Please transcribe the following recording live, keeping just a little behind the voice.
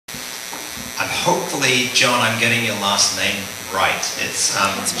And hopefully, John, I'm getting your last name right. It's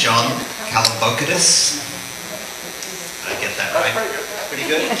John Calambokidis. Did I get that right? Pretty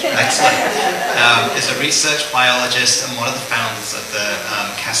good. Excellent. Is a research biologist and one of the founders of the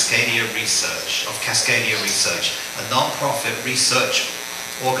Cascadia Research, a non-profit research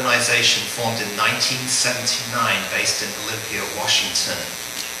organization formed in 1979 based in Olympia, Washington.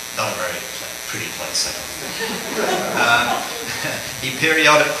 Not a very pretty place, I don't think. He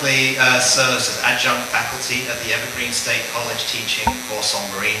periodically serves as adjunct faculty at the Evergreen State College teaching a course on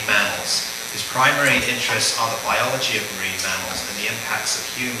marine mammals. His primary interests are the biology of marine mammals and the impacts of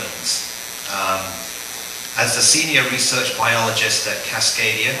humans. As the senior research biologist at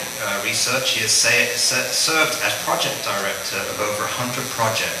Cascadia Research, he has served as project director of over 100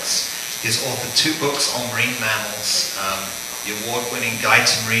 projects. He has authored 2 books on marine mammals, the award-winning Guide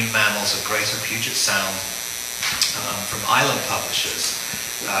to Marine Mammals of Greater Puget Sound from Island Publishers,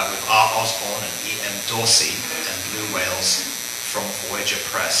 with R. Osborne and E. M. Dorsey, and Blue Whales from Voyager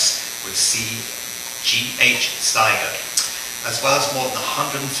Press, with C. G. H. Steiger, as well as more than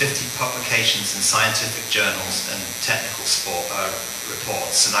 150 publications in scientific journals and technical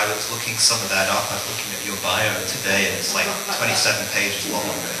reports. And I was looking some of that up. I was looking at your bio today, and it's like 27 pages long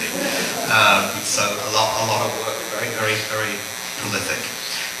already. So a lot of work, very, very, very prolific.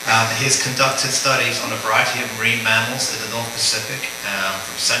 He has conducted studies on a variety of marine mammals in the North Pacific,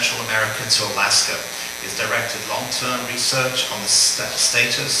 from Central America to Alaska. He has directed long-term research on the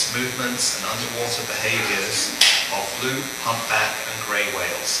status, movements, and underwater behaviors of blue, humpback, and gray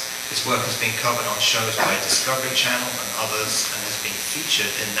whales. His work has been covered on shows by Discovery Channel and others, and has been featured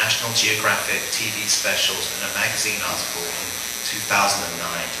in National Geographic TV specials and a magazine article in 2009.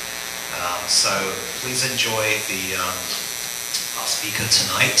 So please enjoy our speaker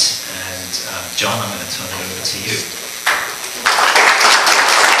tonight, and John, I'm going to turn it over to you.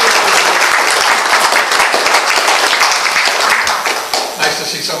 Nice to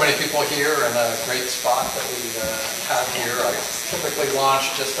see so many people here, and a great spot that we have here. I typically launch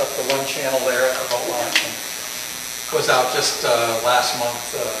just up the one channel there at the boat launch, and was out just last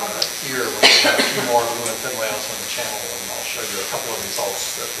month here when we had a few more blue and fin whales on the channel, and I'll show you a couple of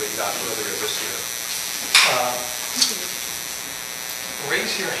results that we got earlier this year.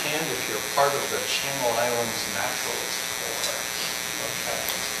 Raise your hand if you're part of the Channel Islands Naturalist Corps. Okay.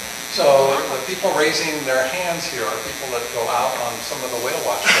 So the people raising their hands here are people that go out on some of the whale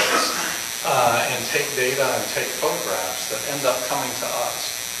watch boats and take data and take photographs that end up coming to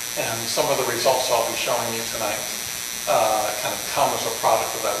us. And some of the results I'll be showing you tonight kind of come as a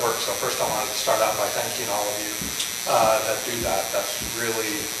product of that work. So first I wanted to start out by thanking all of you that do that. That's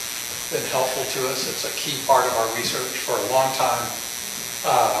really been helpful to us. It's a key part of our research. For a long time,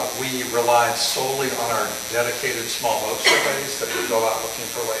 we relied solely on our dedicated small boat surveys that would go out looking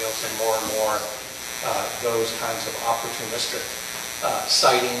for whales, and more those kinds of opportunistic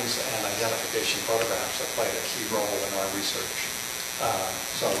sightings and identification photographs that played a key role in our research.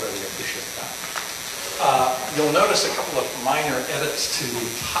 So I really appreciate that. You'll notice a couple of minor edits to the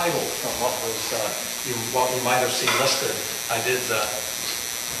title from what you might have seen listed. I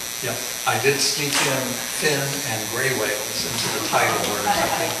did sneak in fin and gray whales into the title, where I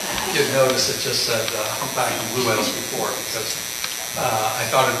think you'd notice it just said humpback and blue whales before, because I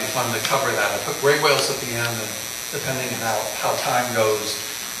thought it'd be fun to cover that. I put gray whales at the end, and depending on how time goes,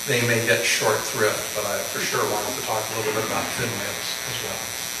 they may get short-lived, but I for sure wanted to talk a little bit about fin whales as well.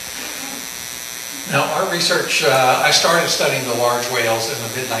 Now, our research, I started studying the large whales in the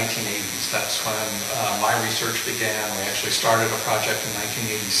mid-1980s. That's when my research began. We actually started a project in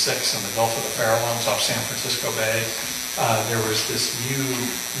 1986 in the Gulf of the Farallones off San Francisco Bay. There was this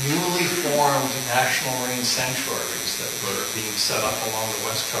newly formed national marine sanctuaries that were being set up along the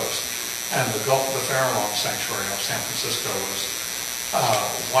west coast. And the Gulf of the Farallones Sanctuary off San Francisco was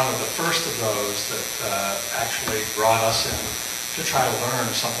one of the first of those that actually brought us in to try to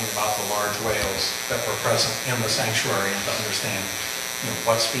learn something about the large whales that were present in the sanctuary, and to understand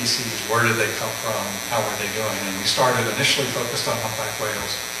what species, where did they come from, how were they doing. And we started initially focused on humpback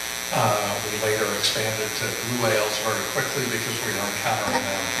whales. We later expanded to blue whales very quickly because we were encountering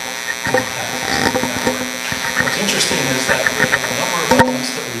them in the Pacific network. What's interesting is that we have a number of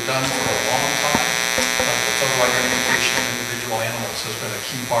elements that we've done for a long time. The photo identification of individual animals has been a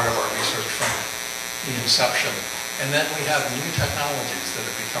key part of our research from the inception. And then we have new technologies that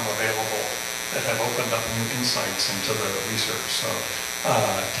have become available that have opened up new insights into the research. So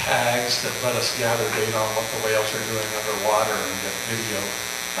tags that let us gather data on what the whales are doing underwater and get video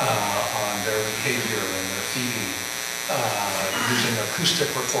on their behavior and their feeding, using acoustic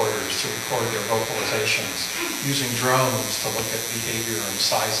recorders to record their vocalizations, using drones to look at behavior and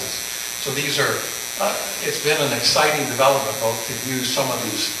sizes. So these are, it's been an exciting development both to use some of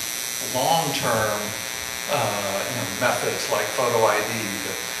these long-term methods like photo ID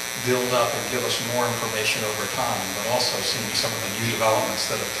to build up and give us more information over time, but also seeing some of the new developments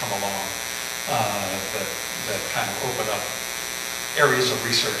that have come along that kind of open up areas of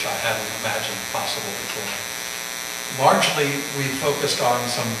research I hadn't imagined possible before. Largely, we focused on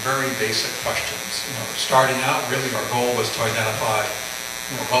some very basic questions. Starting out, really our goal was to identify,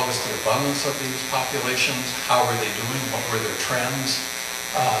 what was the abundance of these populations, how were they doing, what were their trends,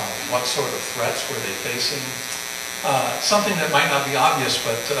 what sort of threats were they facing. Something that might not be obvious,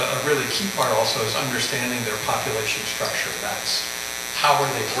 but a really key part also is understanding their population structure. That's how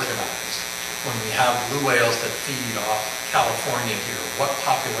are they organized. When we have blue whales that feed off California here, what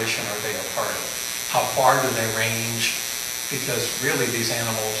population are they a part of? How far do they range? Because really these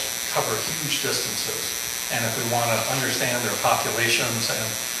animals cover huge distances. And if we want to understand their populations and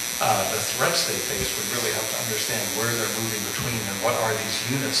the threats they face, we really have to understand where they're moving between and what are these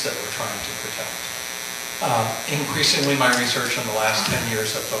units that we're trying to protect. Increasingly, my research in the last 10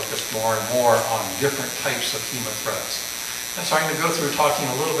 years have focused more and more on different types of human threats. And so I'm going to go through talking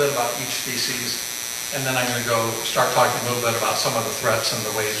a little bit about each species, and then I'm going to start talking a little bit about some of the threats and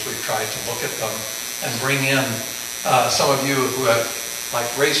the ways we've tried to look at them, and bring in some of you who have,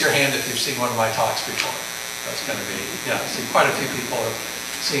 raise your hand if you've seen one of my talks before. That's going to be, I see quite a few people have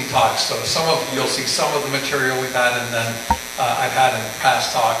seen talks. So you'll see some of the material we've had, and then I've had in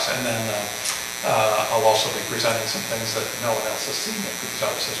past talks, and then I'll also be presenting some things that no one else has seen yet because I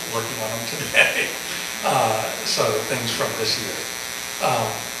was just working on them today. So things from this year.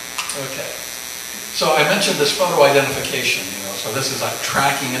 Okay. So I mentioned this photo identification, so this is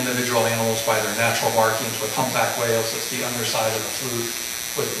tracking individual animals by their natural markings. With humpback whales, it's the underside of the fluke.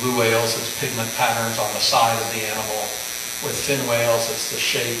 With blue whales, it's pigment patterns on the side of the animal. With fin whales, it's the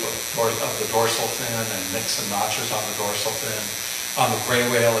shape of the dorsal fin and nicks and notches on the dorsal fin. On the gray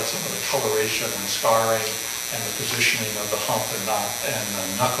whale, it's some of the coloration and scarring and the positioning of the hump and the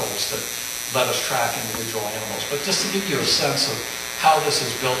knuckles that let us track individual animals. But just to give you a sense of how this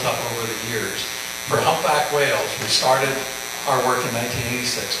is built up over the years, for humpback whales, we started our work in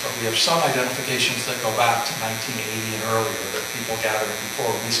 1986, but we have some identifications that go back to 1980 and earlier that people gathered before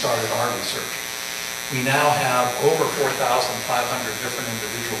we started our research. We now have over 4,500 different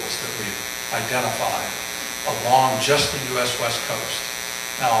individuals that we've identified along just the U.S. West Coast.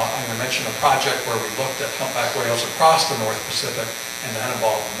 Now, I'm going to mention a project where we looked at humpback whales across the North Pacific, and that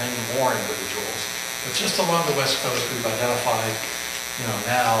involved many more individuals. But just along the West Coast, we've identified,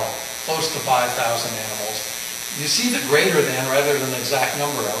 now close to 5,000 animals. You see the greater than rather than the exact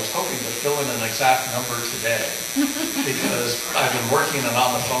number. I was hoping to fill in an exact number today because I've been working and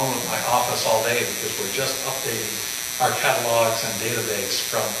on the phone with my office all day because we're just updating our catalogs and database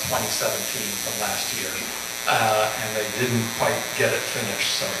from 2017 from last year. And they didn't quite get it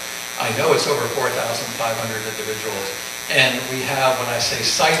finished. So I know it's over 4,500 individuals. And we have, when I say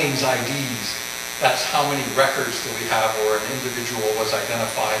sightings IDs, that's how many records do we have where an individual was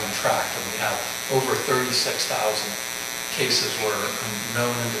identified and tracked. And we have over 36,000 cases where a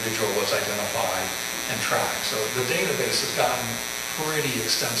known individual was identified and tracked. So the database has gotten pretty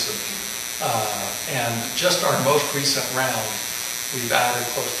extensive. And just our most recent round, we've added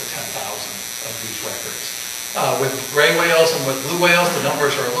close to 10,000 of these records. With gray whales and with blue whales, the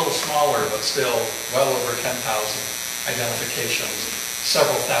numbers are a little smaller, but still well over 10,000 identifications,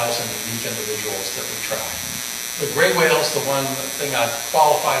 several thousand unique individuals that we track. The gray whales, the one thing I'd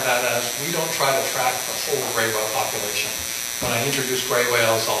qualify that as, we don't try to track the whole gray whale population. When I introduce gray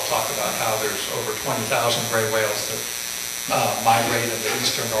whales, I'll talk about how there's over 20,000 gray whales that migrate in the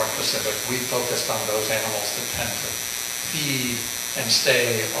eastern North Pacific. We focused on those animals that tend to feed and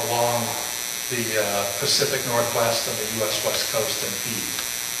stay along the Pacific Northwest and the U.S. West Coast and feed.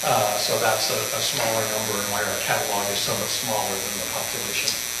 So that's a smaller number and why our catalog is so much smaller than the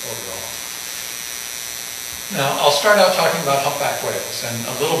population overall. Now, I'll start out talking about humpback whales and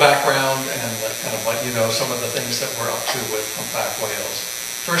a little background and kind of let you know some of the things that we're up to with humpback whales.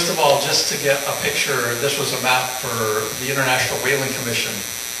 First of all, just to get a picture, this was a map for the International Whaling Commission,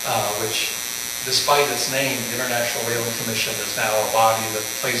 which, despite its name, the International Whaling Commission is now a body that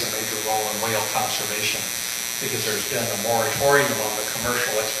plays a major role in whale conservation because there's been a moratorium on the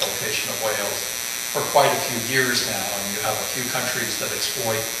commercial exploitation of whales for quite a few years now, and you have a few countries that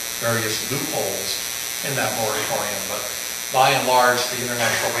exploit various loopholes in that moratorium. But by and large, the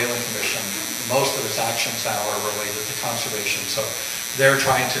International Whaling Commission, most of its actions now are related to conservation. So they're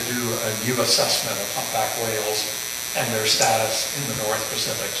trying to do a new assessment of humpback whales and their status in the North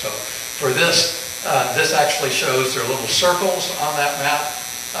Pacific. So for this, this actually shows their little circles on that map.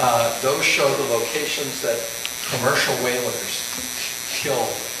 Those show the locations that commercial whalers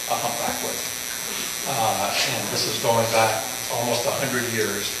killed a humpback whale. And this is going back almost 100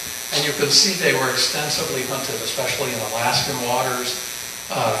 years. And you can see they were extensively hunted, especially in Alaskan waters,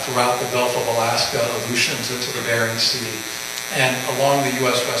 throughout the Gulf of Alaska, Aleutians into the Bering Sea, and along the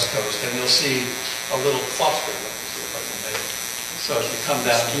U.S. West Coast. And you'll see a little cluster. Let me see if I can make it. So as we come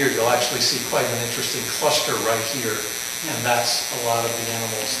down here, you'll actually see quite an interesting cluster right here. And that's a lot of the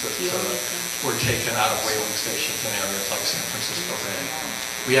animals that were taken out of whaling stations in areas like San Francisco Bay.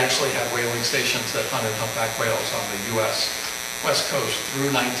 We actually had whaling stations that hunted humpback whales on the U.S. West Coast through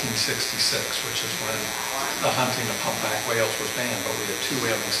 1966, which is when the hunting of humpback whales was banned. But we had 2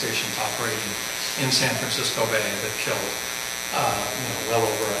 whaling stations operating in San Francisco Bay that killed well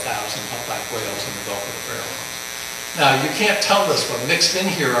over 1,000 humpback whales in the Gulf of the Farallones. Now, you can't tell this, but mixed in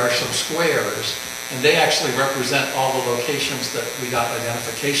here are some squares, and they actually represent all the locations that we got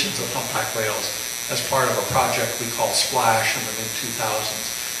identifications of humpback whales as part of a project we called Splash in the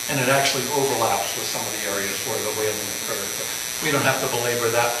mid-2000s. And it actually overlaps with some of the areas where the whaling occurred. But we don't have to belabor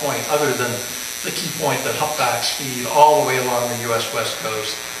that point, other than the key point that humpbacks feed all the way along the U.S. West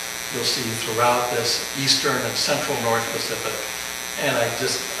Coast. You'll see throughout this eastern and central North Pacific. And I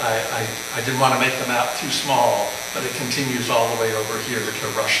didn't want to make the map too small, but it continues all the way over here to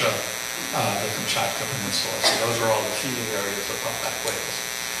Russia, the Kamchatka Peninsula. So those are all the feeding areas of humpback whales.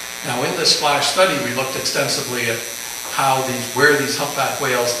 Now, in this Splash study, we looked extensively at where these humpback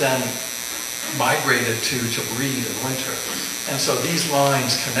whales then migrated to breed in winter. And so these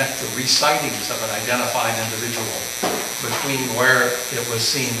lines connect the re-sightings of an identified individual between where it was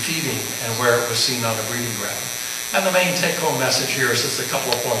seen feeding and where it was seen on a breeding ground. And the main take-home message here is just a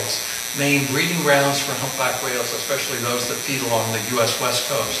couple of points. Main breeding grounds for humpback whales, especially those that feed along the U.S. West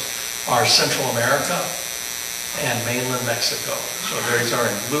Coast, are Central America and mainland Mexico. So these are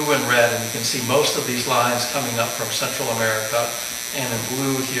in blue and red, and you can see most of these lines coming up from Central America, and in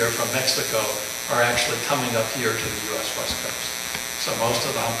blue here from Mexico are actually coming up here to the U.S. West Coast. So most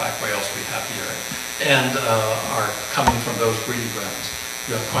of the humpback whales we have here and are coming from those breeding grounds.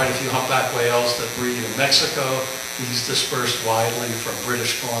 You have quite a few humpback whales that breed in Mexico. These dispersed widely from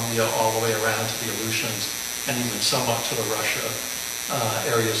British Columbia all the way around to the Aleutians, and even somewhat to the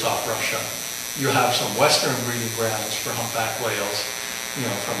areas off Russia. You have some western breeding grounds for humpback whales,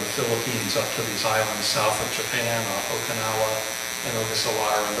 from the Philippines up to these islands south of Japan, off Okinawa and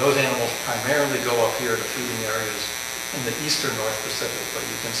Ogasawara. And those animals primarily go up here to feeding areas in the eastern North Pacific, but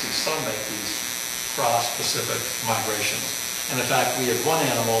you can see some make these cross-Pacific migrations. And in fact, we had one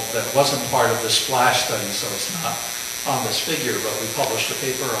animal that wasn't part of the Splash study, so it's not on this figure, but we published a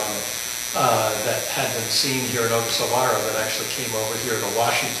paper on it that had been seen here in Ogasawara that actually came over here to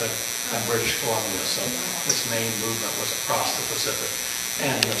Washington and British Columbia. So its main movement was across the Pacific.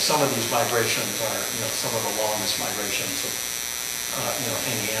 And some of these migrations are some of the longest migrations of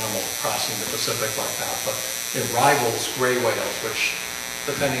any animal crossing the Pacific like that. But it rivals gray whales, which,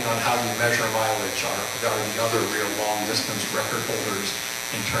 depending on how you measure mileage, are the other real long-distance record holders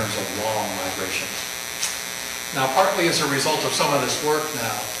in terms of long migrations. Now, partly as a result of some of this work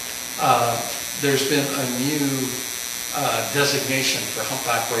now, there's been a new designation for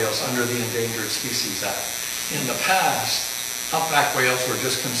humpback whales under the Endangered Species Act. In the past, humpback whales were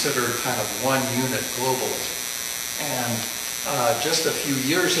just considered kind of one unit globally. And just a few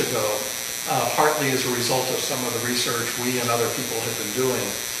years ago, partly as a result of some of the research we and other people have been doing,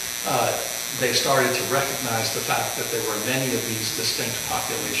 they started to recognize the fact that there were many of these distinct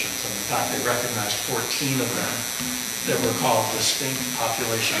populations. And in fact, they recognized 14 of them that were called distinct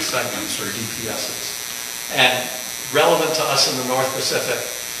population segments, or DPSs. And relevant to us in the North Pacific,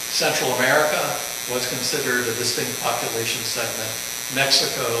 Central America was considered a distinct population segment.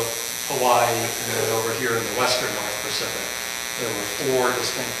 Mexico, Hawaii, and then over here in the western North Pacific, there were 4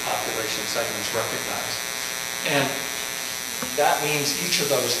 distinct population segments recognized. And that means each of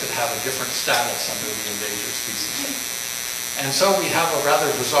those could have a different status under the Endangered Species Act. And so we have a rather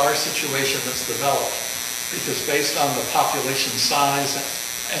bizarre situation that's developed, because based on the population size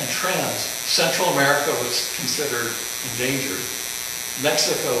and trends, Central America was considered endangered,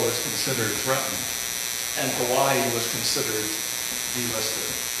 Mexico was considered threatened, and Hawaii was considered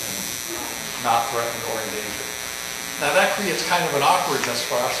delisted and not threatened or endangered. Now that creates kind of an awkwardness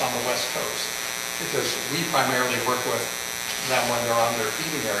for us on the West Coast, because we primarily work with them when they're on their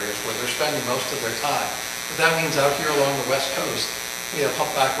feeding areas where they're spending most of their time. But that means out here along the West Coast, we have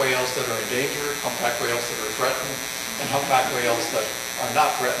humpback whales that are endangered, humpback whales that are threatened, and humpback whales that are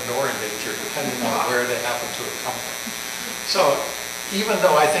not threatened or endangered, depending on where they happen to have come from. So even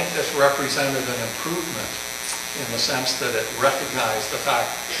though I think this represented an improvement in the sense that it recognized the fact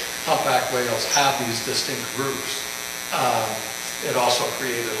humpback whales have these distinct groups. It also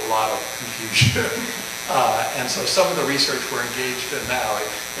created a lot of confusion. And so some of the research we're engaged in now,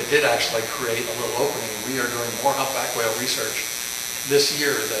 it did actually create a little opening. We are doing more humpback whale research this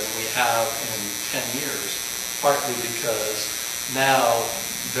year than we have in 10 years, partly because now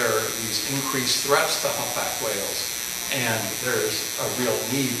there are these increased threats to humpback whales, and there's a real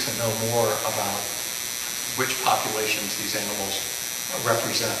need to know more about which populations these animals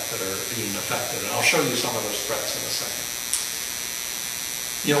represent that are being affected. And I'll show you some of those threats in a second.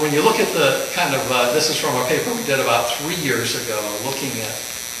 You know, when you look at the kind of, this is from a paper we did about 3 years ago, looking at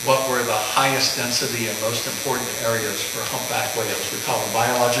what were the highest density and most important areas for humpback whales. We call them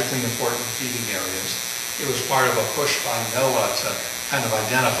biologically important feeding areas. It was part of a push by NOAA to kind of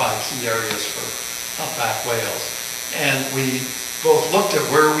identify key areas for humpback whales. And we both looked at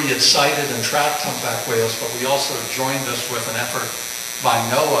where we had sighted and tracked humpback whales, but we also joined us with an effort by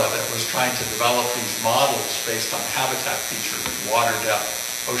NOAA that was trying to develop these models based on habitat features, water depth,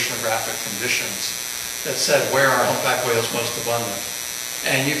 oceanographic conditions, that said where are humpback whales most abundant.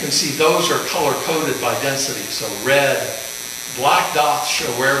 And you can see those are color-coded by density. So red, black dots show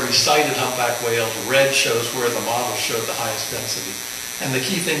where we sighted humpback whales. Red shows where the model showed the highest density. And the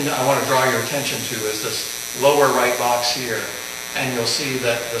key thing that I want to draw your attention to is this lower right box here. And you'll see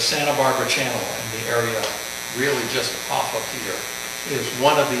that the Santa Barbara Channel and the area really just off of here is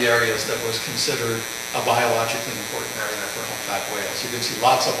one of the areas that was considered a biologically important area for humpback whales. You can see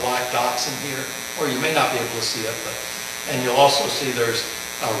lots of black dots in here, or you may not be able to see it, and you'll also see there's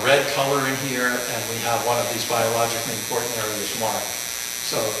a red color in here, and we have one of these biologically important areas marked.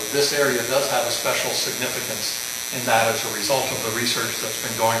 So this area does have a special significance in that as a result of the research that's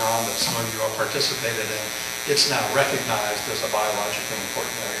been going on that some of you have participated in. It's now recognized as a biologically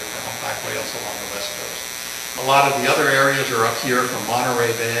important area for humpback whales along the West Coast. A lot of the other areas are up here from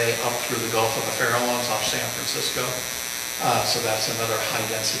Monterey Bay up through the Gulf of the Farallones off San Francisco. So that's another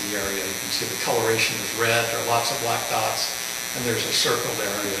high-density area. You can see the coloration is red. There are lots of black dots, and there's a circled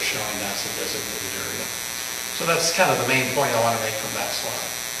area showing that's a designated area. So that's kind of the main point I want to make from that slide.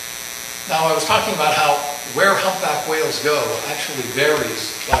 Now, I was talking about how where humpback whales go actually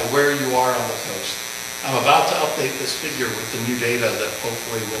varies by where you are on the coast. I'm about to update this figure with the new data that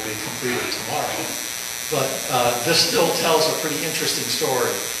hopefully will be completed tomorrow. But this still tells a pretty interesting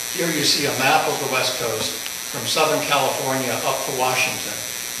story. Here you see a map of the West Coast from Southern California up to Washington.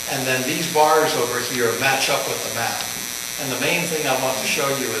 And then these bars over here match up with the map. And the main thing I want to show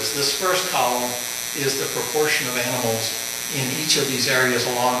you is this first column is the proportion of animals in each of these areas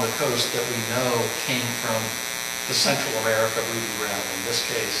along the coast that we know came from the Central America breeding ground in this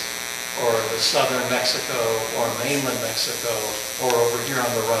case, or the southern Mexico, or mainland Mexico, or over here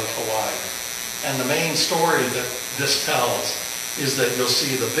on the right, Hawaii. And the main story that this tells is that you'll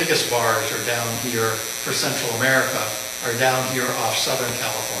see the biggest bars are down here for Central America, are down here off Southern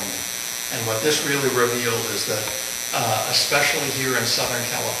California. And what this really revealed is that, especially here in Southern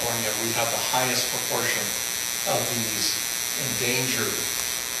California, we have the highest proportion of these endangered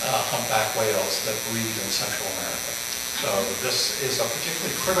humpback whales that breed in Central America. So this is a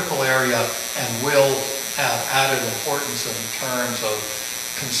particularly critical area and will have added importance in terms of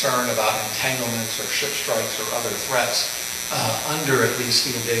concern about entanglements or ship strikes or other threats under at least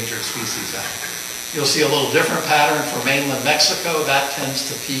the Endangered Species Act. You'll see a little different pattern for mainland Mexico. That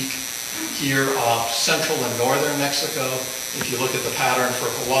tends to peak here off central and northern Mexico. If you look at the pattern for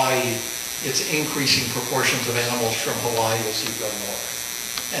Hawaii, it's increasing proportions of animals from Hawaii as you go north.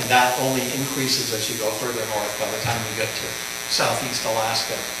 And that only increases as you go further north. By the time you get to southeast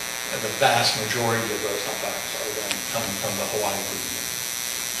Alaska, the vast majority of those humpbacks are then coming from the Hawaii breeding.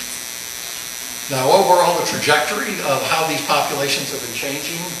 Now, overall, the trajectory of how these populations have been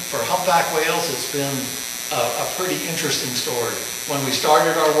changing for humpback whales has been a pretty interesting story. When we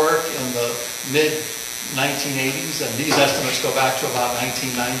started our work in the mid-1980s, and these estimates go back to about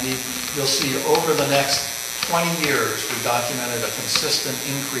 1990, you'll see over the next 20 years, we documented a consistent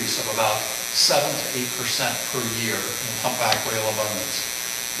increase of about 7 to 8% per year in humpback whale abundance.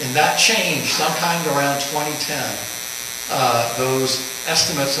 In that change, sometime around 2010, those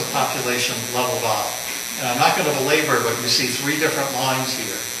estimates of population leveled off. And I'm not going to belabor, but you see three different lines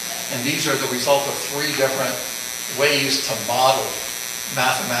here. And these are the result of three different ways to model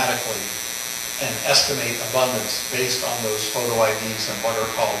mathematically and estimate abundance based on those photo IDs and what are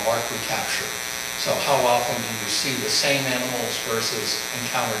called mark recapture. So how often do you see the same animals versus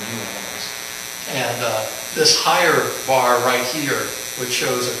encounter new animals? And this higher bar right here, which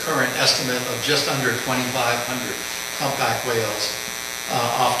shows a current estimate of just under 2,500 humpback whales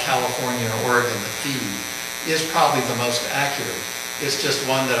off California and Oregon that feed. is probably the most accurate. It's just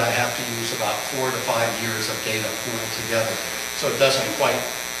one that I have to use about 4 to 5 years of data pooled together. So it doesn't quite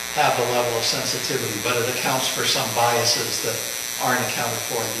have the level of sensitivity, but it accounts for some biases that aren't accounted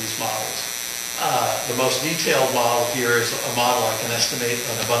for in these models. The most detailed model here is a model I can estimate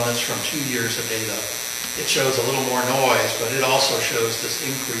an abundance from 2 years of data. It shows a little more noise, but it also shows this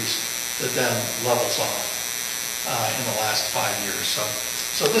increase that then levels off in the last 5 years.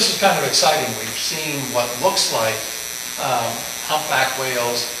 So this is kind of exciting. We've seen what looks like humpback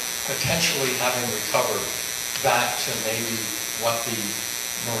whales potentially having recovered back to maybe what the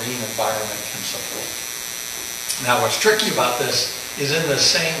marine environment can support. Now what's tricky about this is in the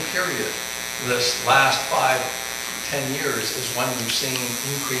same period, this last 5-10 years is when we've seen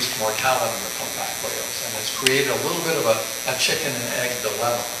increased mortality of humpback whales. And it's created a little bit of a chicken and egg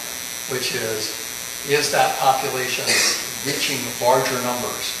dilemma, which is that population reaching larger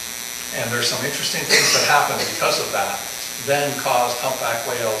numbers? And there's some interesting things that happen because of that, then caused humpback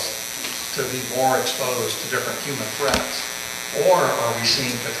whales to be more exposed to different human threats. Or are we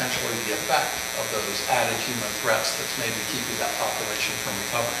seeing potentially the effect of those added human threats that's maybe keeping that population from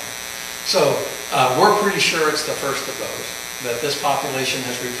recovering? So we're pretty sure it's the first of those, that this population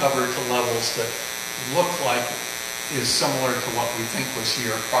has recovered to levels that look like is similar to what we think was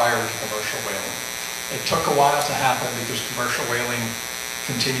here prior to commercial whaling. It took a while to happen because commercial whaling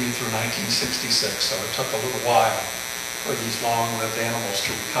continued through 1966, so it took a little while for these long-lived animals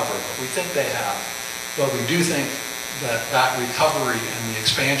to recover, but we think they have. But we do think that recovery and the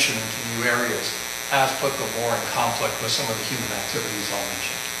expansion into new areas has put them more in conflict with some of the human activities I'll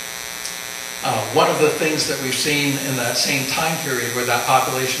mention. One of the things that we've seen in that same time period where that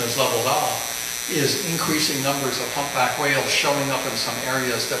population has leveled off is increasing numbers of humpback whales showing up in some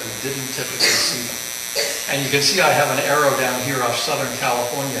areas that we didn't typically see them. And you can see I have an arrow down here off Southern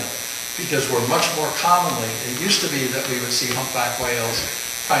California because we're much more commonly, it used to be that we would see humpback whales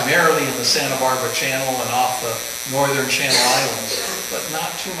primarily in the Santa Barbara Channel and off the northern Channel Islands, but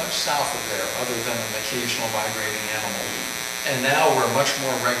not too much south of there other than an occasional migrating animal. And now we're much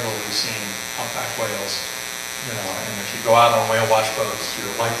more regularly seeing humpback whales, and if you go out on whale watch boats,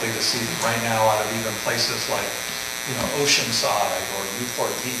 you're likely to see them right now out of even places like, Oceanside or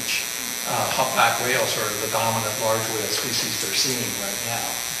Newport Beach. Humpback whales are the dominant large whale species they're seeing right now.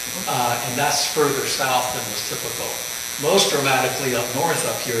 And that's further south than was typical. Most dramatically up north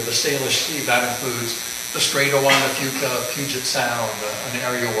up here, the Salish Sea, that includes the Strait of Juan de Fuca, Puget Sound, an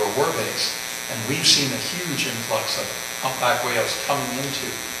area where we're based. And we've seen a huge influx of humpback whales coming into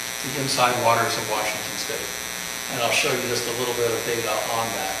the inside waters of Washington State. And I'll show you just a little bit of data on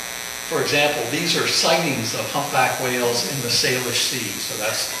that. For example, these are sightings of humpback whales in the Salish Sea. So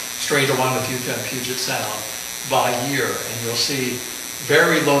that's Strait of Juan de Fuca and Puget Sound by year. And you'll see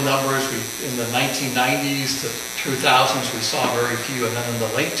very low numbers. In the 1990s to 2000s, we saw very few. And then in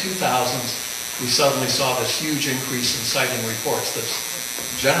the late 2000s, we suddenly saw this huge increase in sighting reports that's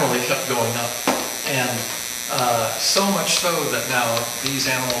generally kept going up. And so much so that now these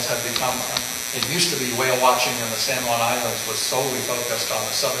animals have become, it used to be whale watching in the San Juan Islands was solely focused on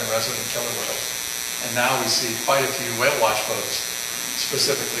the southern resident killer whales. And now we see quite a few whale watch boats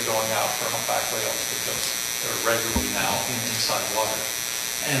specifically going out for humpback whales because they're regularly now in inside water.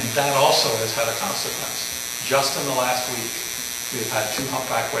 And that also has had a consequence. Just in the last week, we've had 2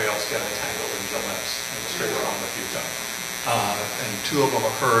 humpback whales get entangled in gillnets in the Strait of Juan de Fuca. And 2 of them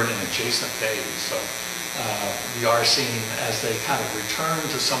occurred in adjacent days. So we are seeing, as they kind of return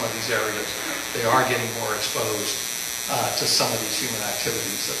to some of these areas, they are getting more exposed to some of these human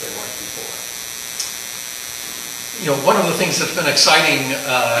activities that they weren't before. One of the things that's been exciting,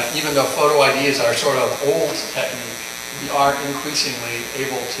 even though photo ID is our sort of old technique, we are increasingly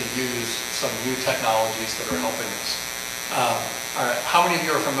able to use some new technologies that are helping us. How many of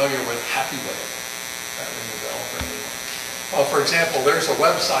you are familiar with Happy Whale? Well, for example, there's a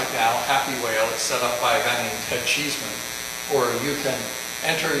website now, Happy Whale. It's set up by a guy named Ted Cheeseman, where you can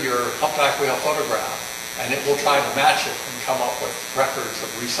enter your humpback whale photograph, and it will try to match it and come up with records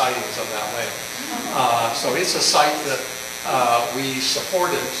of resightings of that whale. So it's a site that we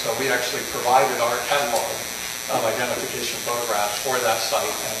supported, so we actually provided our catalog of identification photographs for that site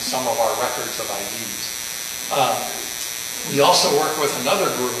and some of our records of IDs. We also work with another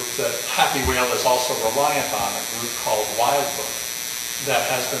group that Happy Whale is also reliant on, a group called Wildbook, that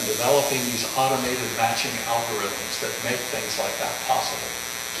has been developing these automated matching algorithms that make things like that possible.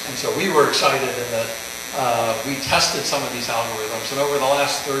 And so we were excited in that we tested some of these algorithms, and over the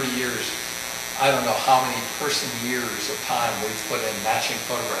last 30 years, I don't know how many person years of time we've put in matching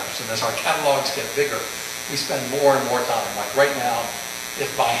photographs. And as our catalogs get bigger, we spend more and more time. Like right now,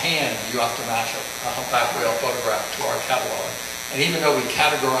 if by hand you have to match a humpback whale photograph to our catalog. And even though we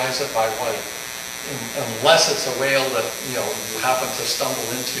categorize it by weight, unless it's a whale that you happen to stumble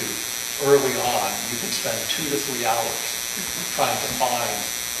into early on, you can spend 2 to 3 hours trying to find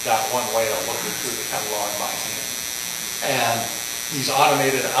that one whale looking through the catalog by hand. And these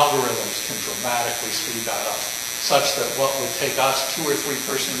automated algorithms can dramatically speed that up, such that what would take us 2 or 3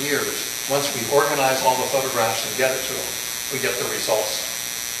 person years, once we organize all the photographs and get it to them, we get the results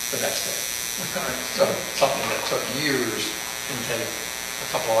the next day. So something that took years can take a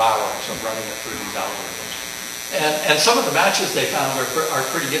couple hours of running it through these algorithms. And some of the matches they found are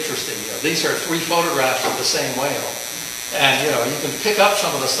pretty interesting. These are 3 photographs of the same whale. And you can pick up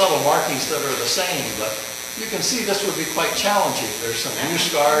some of the subtle markings that are the same, but you can see this would be quite challenging. There's some new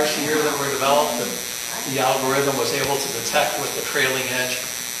scars here that were developed that the algorithm was able to detect with the trailing edge.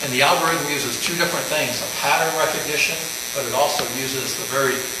 And the algorithm uses 2 different things, a pattern recognition, but it also uses the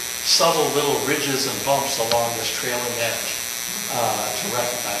very subtle little ridges and bumps along this trailing edge to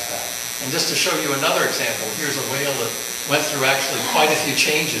recognize that. And just to show you another example, here's a whale that went through actually quite a few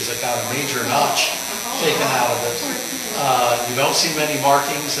changes. It got a major notch taken out of it. You don't see many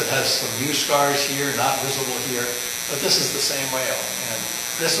markings. It has some new scars here, not visible here, but this is the same whale. And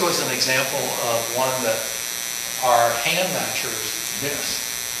this was an example of one that our hand matchers missed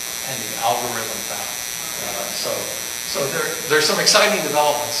and the algorithm found. So there's some exciting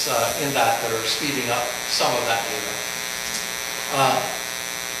developments in that are speeding up some of that data.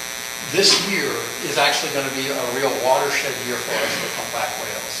 This year is actually going to be a real watershed year for us with humpback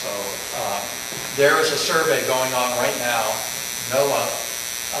whales. So there is a survey going on right now. NOAA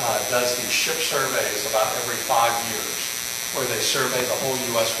does these ship surveys about every 5 years, where they survey the whole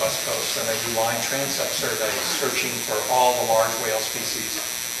U.S. West Coast, and they do line transect surveys searching for all the large whale species.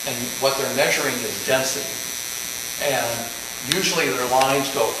 And what they're measuring is density. And usually their lines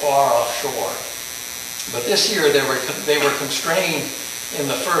go far offshore. But this year they were constrained in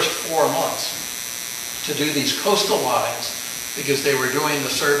the first 4 months to do these coastal lines because they were doing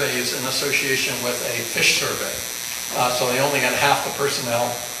the surveys in association with a fish survey. So they only had half the personnel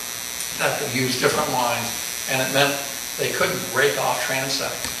that could use different lines, and it meant they couldn't break off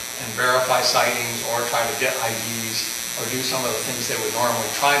transect and verify sightings or try to get IDs or do some of the things they would normally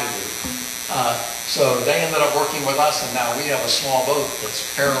try to do. So they ended up working with us, and now we have a small boat that's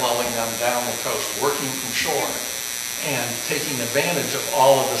paralleling them down the coast, working from shore, and taking advantage of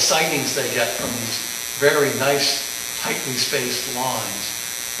all of the sightings they get from these very nice, tightly spaced lines.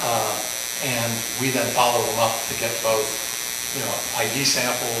 And we then follow them up to get both, ID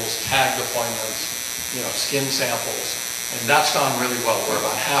samples, tag deployments, skin samples. And that's gone really well. We're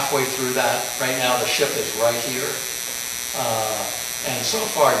about halfway through that. Right now the ship is right here. And so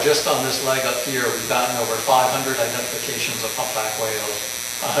far, just on this leg up here, we've gotten over 500 identifications of humpback whales,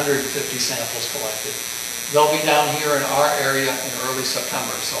 150 samples collected. They'll be down here in our area in early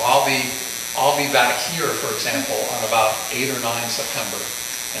September. So I'll be back here, for example, on about 8 or 9 September.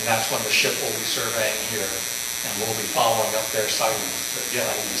 And that's when the ship will be surveying here. And we'll be following up their sightings to get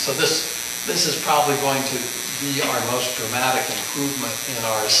IDs. So this is probably going to be our most dramatic improvement in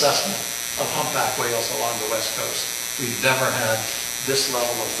our assessment of humpback whales along the West Coast. We've never had this level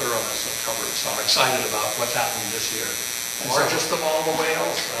of thoroughness of coverage. So I'm excited about what's happening this year. Largest of all the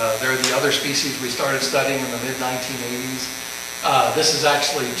whales. They're the other species we started studying in the mid-1980s. This is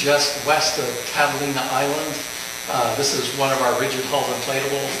actually just west of Catalina Island. This is one of our rigid hull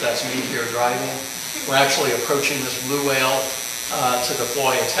inflatables. That's me here driving. We're actually approaching this blue whale to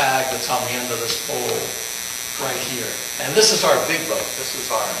deploy a tag that's on the end of this pole right here. And this is our big boat. This is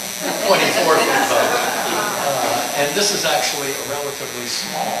our 24-foot boat. And this is actually a relatively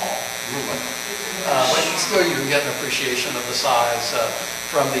small blue whale. But still you can get an appreciation of the size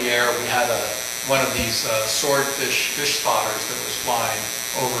from the air. We had one of these swordfish fish spotters that was flying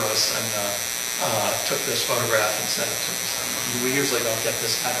over us and took this photograph and sent it to us. And we usually don't get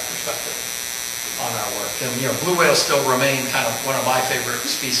this kind of perspective on our work. And blue whales still remain kind of one of my favorite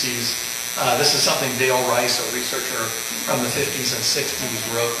species. This is something Dale Rice, a researcher from the 50s and 60s,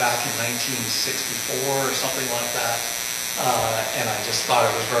 wrote back in 1964 or something like that. And I just thought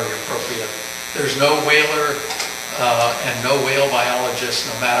it was very appropriate. There's no whaler and no whale biologist,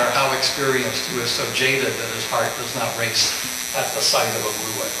 no matter how experienced, who is so jaded that his heart does not race at the sight of a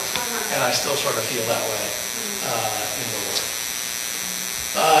blue whale. And I still sort of feel that way in the work.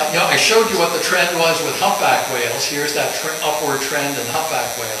 I showed you what the trend was with humpback whales. Here's that upward trend in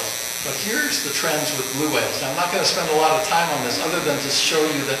humpback whales. But here's the trends with blue whales. Now, I'm not going to spend a lot of time on this other than to show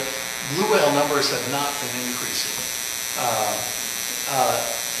you that blue whale numbers have not been increasing.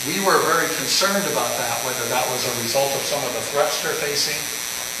 we were very concerned about that, whether that was a result of some of the threats they're facing.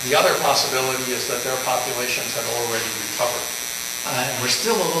 The other possibility is that their populations had already recovered. And we're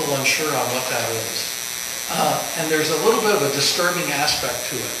still a little unsure on what that is. And there's a little bit of a disturbing aspect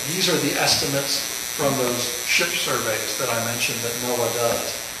to it. These are the estimates from those ship surveys that I mentioned that NOAA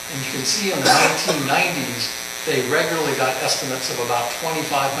does. And you can see in the 1990s, they regularly got estimates of about 2,500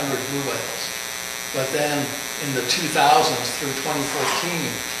 blue whales. But then in the 2000s through 2014,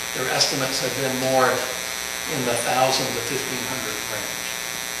 their estimates have been more in the 1,000 to 1,500 range.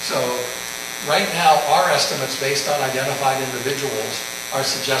 So right now, our estimates based on identified individuals are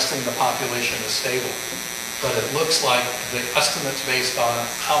suggesting the population is stable. But it looks like the estimates based on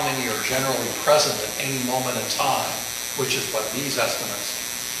how many are generally present at any moment in time, which is what these estimates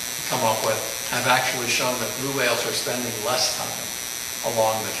come up with, have actually shown that blue whales are spending less time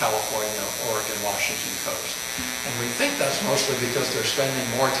along the California, Oregon, Washington coast. And we think that's mostly because they're spending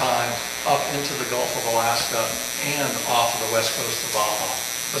more time up into the Gulf of Alaska and off of the west coast of Baja.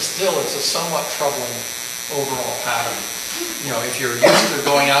 But still, it's a somewhat troubling overall pattern. You know, if you're used to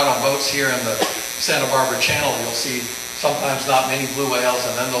going out on boats here in the Santa Barbara Channel, you'll see sometimes not many blue whales,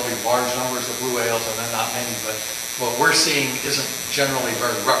 and then there'll be large numbers of blue whales, and then not many. But what we're seeing isn't generally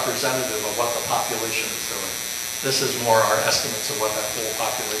very representative of what the population is doing. This is more our estimates of what that whole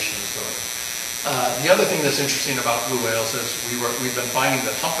population is doing. The other thing that's interesting about blue whales is we've been finding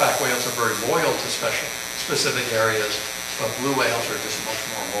that humpback whales are very loyal to specific areas, but blue whales are just much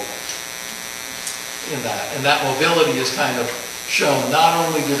more mobile in that. And that mobility is kind of shown. Not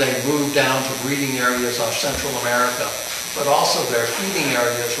only do they move down to breeding areas off Central America, but also their feeding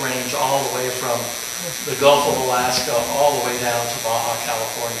areas range all the way from the Gulf of Alaska all the way down to Baja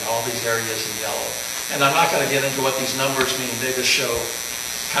California, all these areas in yellow. And I'm not going to get into what these numbers mean. They just show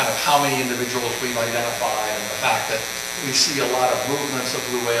kind of how many individuals we've identified and the fact that we see a lot of movements of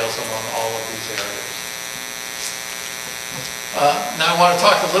blue whales among all of these areas. Now I want to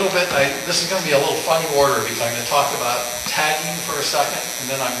talk a little bit, this is going to be a little funny order because I'm going to talk about tagging for a second, and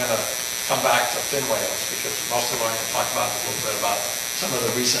then I'm going to come back to fin whales because most of what I'm going to talk about is a little bit about some of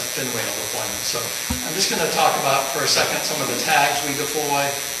the recent fin whale deployments. So I'm just going to talk about for a second some of the tags we deploy.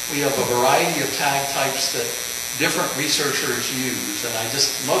 We have a variety of tag types that different researchers use, and I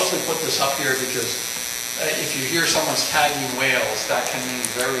just mostly put this up here because if you hear someone's tagging whales, that can mean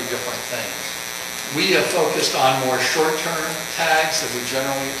very different things. We have focused on more short-term tags that we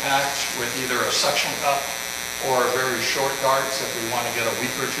generally attach with either a suction cup or very short darts if we want to get a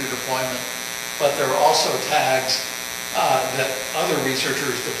week or two deployment. But there are also tags that other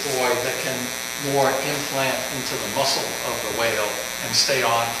researchers deploy that can more implant into the muscle of the whale and stay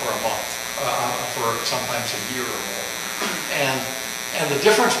on for a month, for sometimes a year or more. And the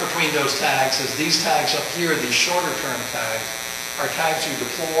difference between those tags is these tags up here, these shorter-term tags, are tags you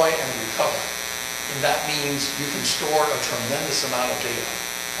deploy and recover. And that means you can store a tremendous amount of data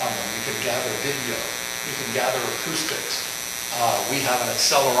on them. You can gather video. You can gather acoustics. We have an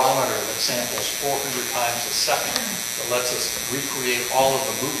accelerometer that samples 400 times a second that lets us recreate all of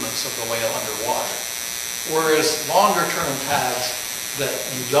the movements of the whale underwater. Whereas longer-term tags that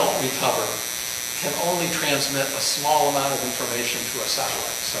you don't recover can only transmit a small amount of information to a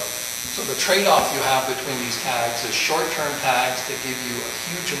satellite. So the trade-off you have between these tags is short-term tags that give you a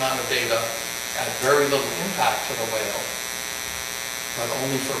huge amount of data at very little impact to the whale, but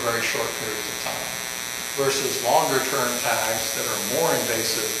only for very short periods of time, versus longer-term tags that are more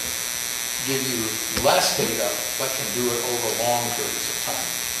invasive, give you less data, but can do it over long periods of time.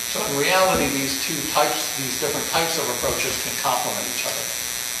 So in reality, these different types of approaches can complement each other.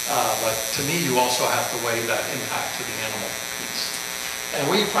 But to me, you also have to weigh that impact to the animal piece. And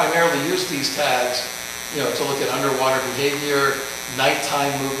we primarily use these tags, to look at underwater behavior,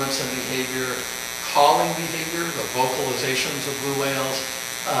 nighttime movements and behavior, calling behavior, the vocalizations of blue whales,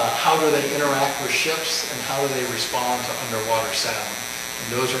 how do they interact with ships, and how do they respond to underwater sound.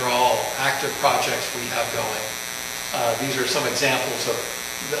 And those are all active projects we have going. These are some examples of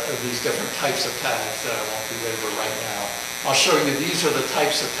these different types of tags that I won't belabor right now. I'll show you, these are the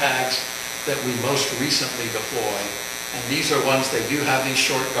types of tags that we most recently deployed. And these are ones, they do have these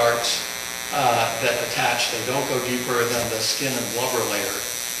short darts that attach. They don't go deeper than the skin and blubber layer,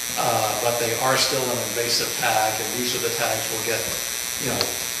 but they are still an invasive tag, and these are the tags we'll get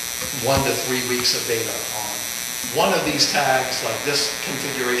 1 to 3 weeks of data on. One of these tags, like this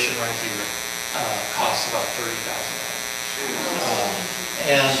configuration right here, costs about $30,000.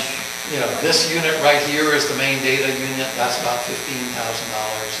 And this unit right here is the main data unit. That's about $15,000.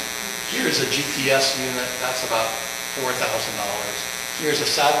 Here's a GPS unit. That's about $4,000. Here's a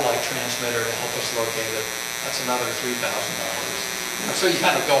satellite transmitter to help us locate it. That's another $3,000. So you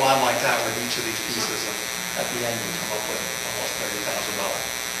kind of go on like that with each of these pieces, and at the end you come up with almost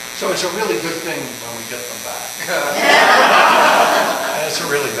 $30,000. So it's a really good thing when we get them back. And it's a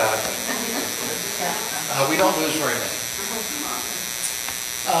really bad thing. We don't lose very many.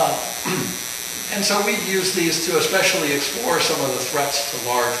 And so we use these to especially explore some of the threats to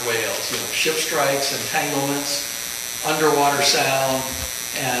large whales, ship strikes, entanglements, underwater sound,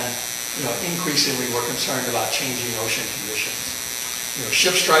 and increasingly we're concerned about changing ocean conditions.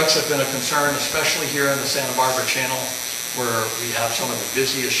 Ship strikes have been a concern, especially here in the Santa Barbara Channel, where we have some of the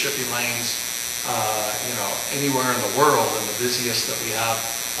busiest shipping lanes, anywhere in the world, and the busiest that we have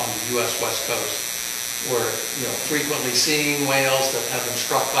on the U.S. West Coast. We're, frequently seeing whales that have been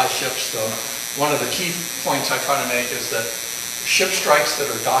struck by ships. So one of the key points I try to make is that ship strikes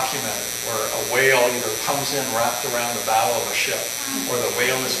that are documented, where a whale either comes in wrapped around the bow of a ship, or the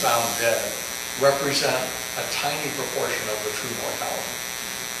whale is found dead, represent a tiny proportion of the true mortality.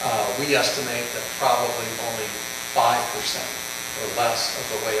 We estimate that probably only 5% or less of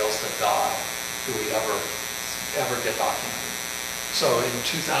the whales that die do we ever get documented. So in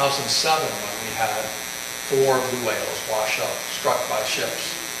 2007, when we had 4 blue whales wash up, struck by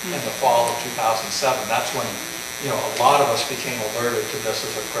ships in the fall of 2007, that's when a lot of us became alerted to this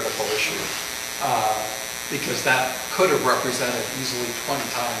as a critical issue, because that could have represented easily 20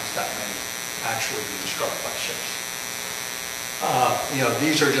 times that many actually being struck by ships.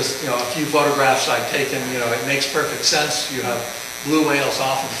 These are just a few photographs I've taken. It makes perfect sense. You have blue whales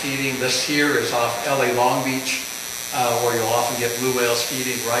often feeding. This here is off LA Long Beach, where you'll often get blue whales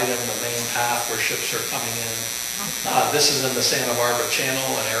feeding right in the main path where ships are coming in. This is in the Santa Barbara Channel,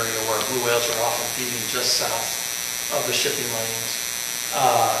 an area where blue whales are often feeding just south of the shipping lanes.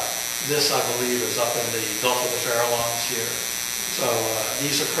 This, I believe, is up in the Gulf of the Farallones here. So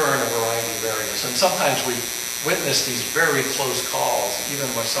these occur in a variety of areas. And sometimes we witness these very close calls, even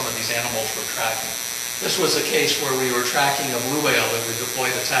with some of these animals we're tracking. This was a case where we were tracking a blue whale that we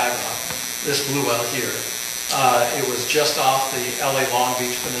deployed a tag on, this blue whale here. It was just off the LA Long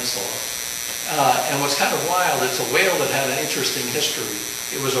Beach Peninsula. And what's kind of wild, it's a whale that had an interesting history.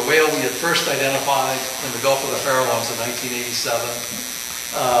 It was a whale we had first identified in the Gulf of the Farallones in 1987.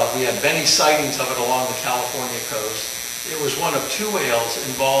 We had many sightings of it along the California coast. It was one of 2 whales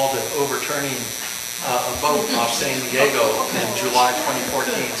involved in overturning a boat off San Diego in July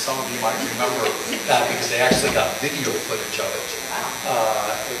 2014. Some of you might remember that because they actually got video footage of it.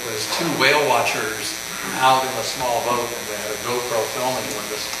 It was 2 whale watchers out in a small boat, and they had a GoPro filming when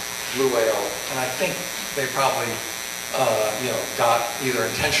this blue whale, and I think they probably got either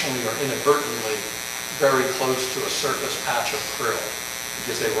intentionally or inadvertently very close to a surface patch of krill,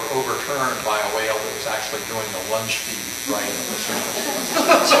 because they were overturned by a whale that was actually doing a lunge feed right at the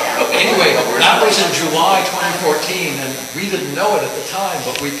surface. So anyway, that was in July 2014, and we didn't know it at the time,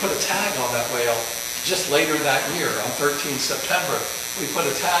 but we put a tag on that whale just later that year, on 13 September. We put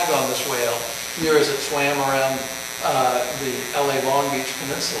a tag on this whale here as it swam around the LA Long Beach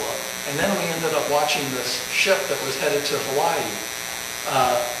Peninsula. And then we ended up watching this ship that was headed to Hawaii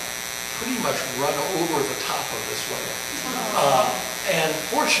pretty much run over the top of this whale. And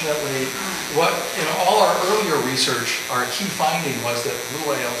fortunately, what in all our earlier research, our key finding was that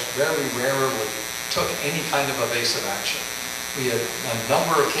blue whales very rarely took any kind of evasive action. We had a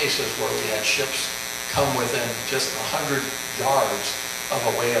number of cases where we had ships come within just 100 yards of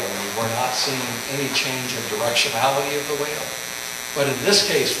a whale, and we were not seeing any change in directionality of the whale. But in this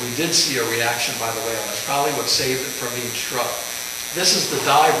case, we did see a reaction by the whale. That's probably what saved it from being struck. This is the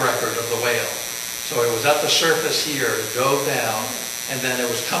dive record of the whale. So it was at the surface here, it dove down, and then it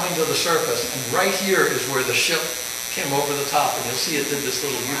was coming to the surface, and right here is where the ship came over the top, and you'll see it did this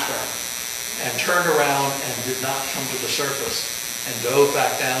little U-turn, and turned around and did not come to the surface, and dove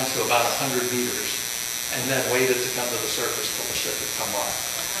back down to about 100 meters, and then waited to come to the surface till the ship had come by.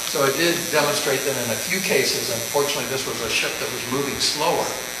 So it did demonstrate that in a few cases, and fortunately this was a ship that was moving slower,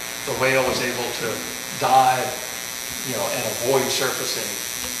 the whale was able to dive, and avoid surfacing.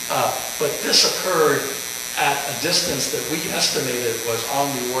 But this occurred at a distance that we estimated was on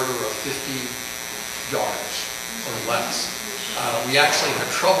the order of 50 yards or less. We actually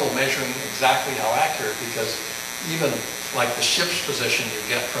had trouble measuring exactly how accurate, because even like the ship's position you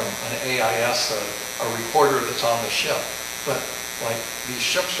get from an AIS, a recorder that's on the ship, but like these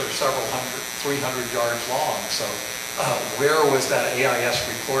ships are several hundred, 300 yards long, so where was that AIS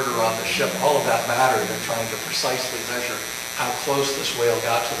recorder on the ship? All of that mattered in trying to precisely measure how close this whale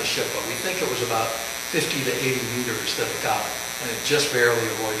got to the ship, but we think it was about 50 to 80 meters that it got, and it just barely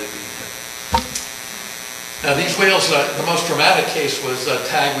avoided being hit. Now these whales, the most dramatic case was a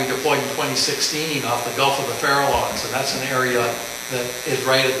tag we deployed in 2016 off the Gulf of the Farallones, and that's an area that is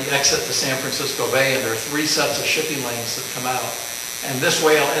right at the exit to San Francisco Bay, and there are 3 sets of shipping lanes that come out. And this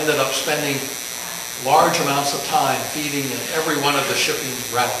whale ended up spending large amounts of time feeding in every one of the shipping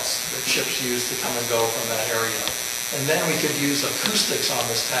routes that ships use to come and go from that area. And then we could use acoustics on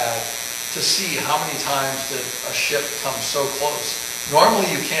this tag to see how many times did a ship come so close.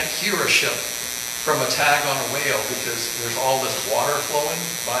 Normally you can't hear a ship from a tag on a whale because there's all this water flowing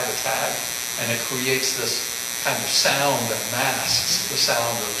by the tag, and it creates this kind of sound that masks the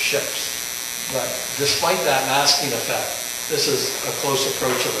sound of ships. But despite that masking effect, this is a close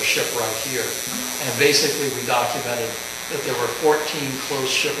approach of a ship right here. And basically we documented that there were 14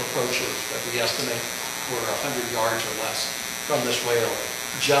 close ship approaches that we estimate were 100 yards or less from this whale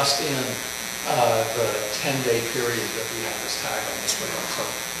just in the 10-day period that we had this tag on this whale. So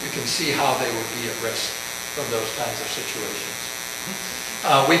you can see how they would be at risk from those kinds of situations.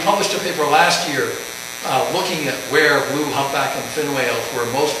 We published a paper last year looking at where blue humpback and fin whales were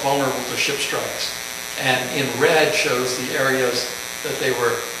most vulnerable to ship strikes. And in red shows the areas that they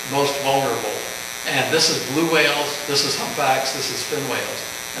were most vulnerable. And this is blue whales, this is humpbacks, this is fin whales.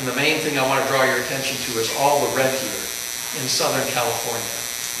 And the main thing I want to draw your attention to is all the red here in Southern California.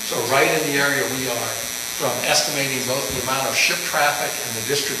 So right in the area we are, from estimating both the amount of ship traffic and the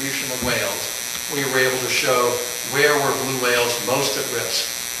distribution of whales, we were able to show where were blue whales most at risk.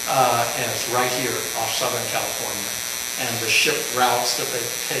 And it's right here off Southern California. And the ship routes that they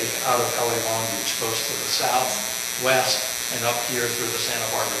take out of LA Long Beach goes to the south, west, and up here through the Santa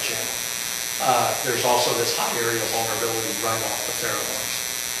Barbara Channel. There's also this high area of vulnerability right off the Farallones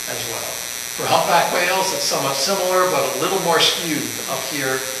as well. For humpback whales, it's somewhat similar, but a little more skewed up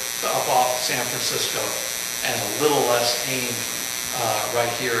here to up off San Francisco, and a little less aimed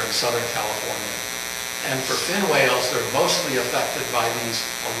right here in Southern California. And for fin whales, they're mostly affected by these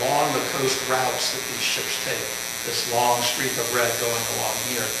along the coast routes that these ships take. This long streak of red going along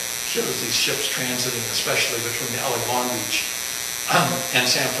here shows these ships transiting, especially between LA Long Beach and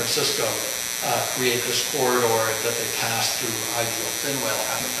San Francisco, create this corridor that they pass through ideal fin whale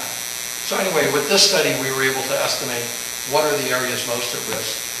habitat. So anyway, with this study, we were able to estimate what are the areas most at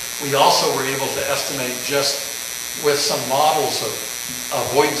risk. We also were able to estimate, just with some models of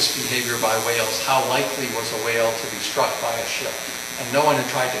avoidance behavior by whales, how likely was a whale to be struck by a ship. And no one had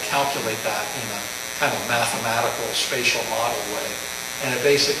tried to calculate that in a kind of mathematical spatial model way. And it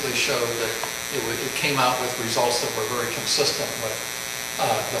basically showed that it came out with results that were very consistent with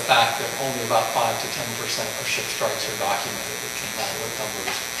the fact that only about 5 to 10% of ship strikes are documented. It came out with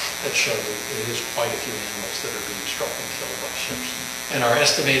numbers that showed that it is quite a few animals that are being struck and killed by ships. And our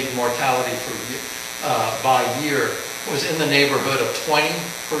estimated mortality for by year was in the neighborhood of 20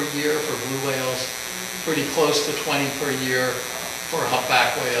 per year for blue whales, pretty close to 20 per year for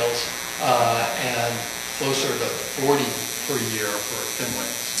humpback whales, and closer to 40 per year for fin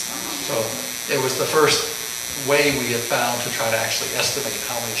whales. So it was the first way we had found to try to actually estimate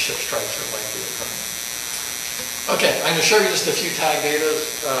how many ship strikes are likely occurring. Okay, I'm going to show you just a few tag data.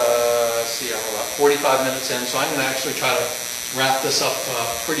 See, I'm about 45 minutes in, so I'm going to actually try to wrap this up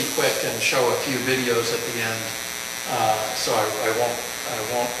pretty quick and show a few videos at the end. So I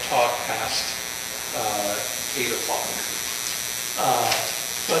won't talk past 8 o'clock.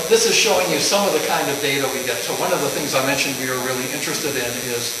 But this is showing you some of the kind of data we get. So one of the things I mentioned we are really interested in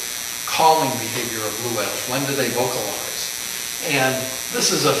is calling behavior of blue whales. When do they vocalize? And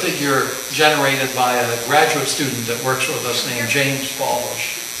this is a figure generated by a graduate student that works with us named James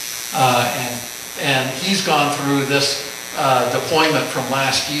Balbush. And he's gone through this deployment from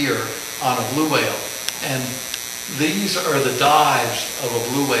last year on a blue whale. And these are the dives of a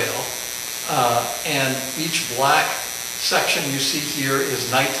blue whale. And each black section you see here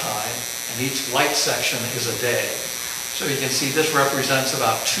is nighttime, and each light section is a day. So you can see this represents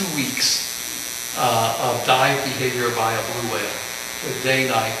about 2 weeks of dive behavior by a blue whale with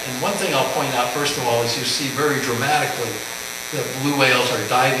day-night. And one thing I'll point out first of all is you see very dramatically that blue whales are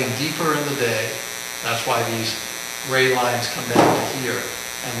diving deeper in the day. That's why these gray lines come down to here.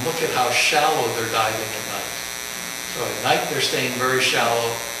 And look at how shallow they're diving at night. So at night they're staying very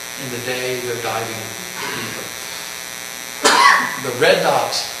shallow. In the day they're diving deeper. The red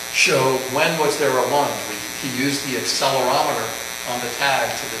dots show when was there a lunge. He used the accelerometer on the tag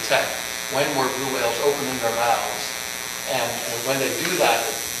to detect when were blue whales opening their mouths. And when they do that,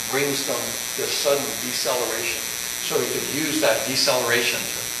 it brings them this sudden deceleration. So he could use that deceleration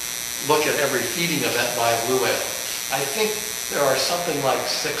to look at every feeding event by a blue whale. I think there are something like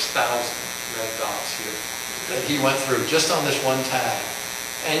 6,000 red dots here that he went through just on this one tag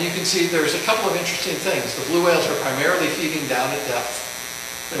And you can see there's a couple of interesting things. The blue whales are primarily feeding down at depth.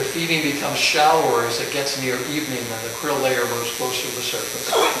 Their feeding becomes shallower as it gets near evening and the krill layer moves closer to the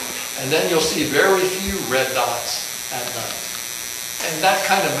surface. And then you'll see very few red dots at night. And that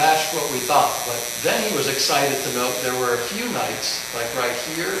kind of matched what we thought. But then he was excited to note there were a few nights, like right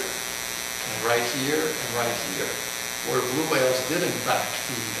here, and right here, and right here, where blue whales did in fact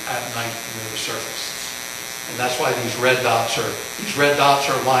feed at night near the surface. And that's why these red dots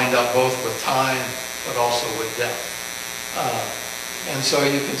are lined up both with time, but also with depth. And so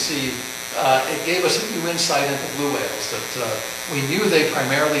you can see it gave us a new insight into blue whales, that we knew they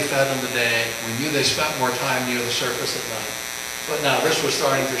primarily fed in the day, we knew they spent more time near the surface at night. But now this was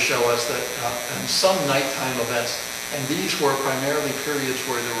starting to show us that in some nighttime events, and these were primarily periods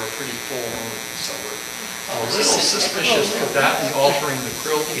where there were pretty full moons, so we're a little suspicious, could that be altering the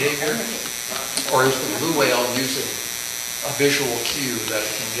krill behavior? Or is the blue whale using a visual cue that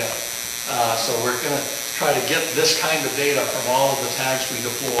it can get? So we're going to try to get this kind of data from all of the tags we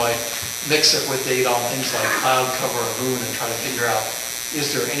deploy, mix it with data on things like cloud cover or moon, and try to figure out,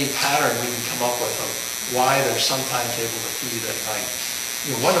 is there any pattern we can come up with of why there's some timetable to feed at night?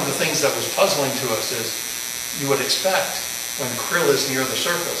 You know, one of the things that was puzzling to us is you would expect when krill is near the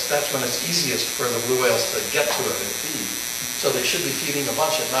surface, that's when it's easiest for the blue whales to get to it and feed. So they should be feeding a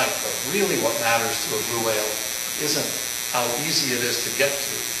bunch at night, but really what matters to a blue whale isn't how easy it is to get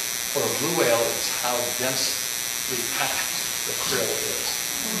to. For a blue whale, it's how densely packed the krill is.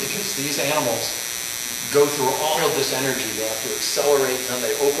 Because these animals go through all of this energy. They have to accelerate, and then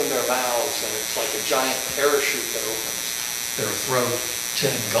they open their mouths, and it's like a giant parachute that opens their throat to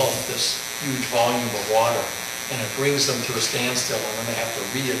engulf this huge volume of water. And it brings them to a standstill, and then they have to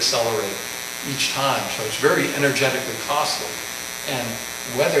re-accelerate each time. So it's very energetically costly. And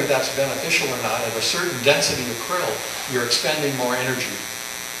whether that's beneficial or not, at a certain density of krill, you're expending more energy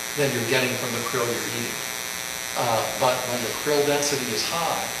than you're getting from the krill you're eating. But when the krill density is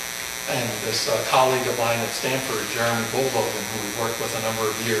high, and this colleague of mine at Stanford, Jeremy Bullbogen, who we've worked with a number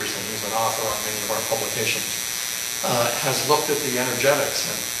of years, and he's an author on many of our publications, has looked at the energetics,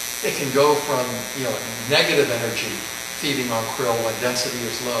 and it can go from negative energy feeding on krill when density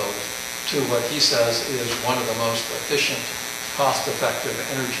is low, to what he says is one of the most efficient, cost-effective,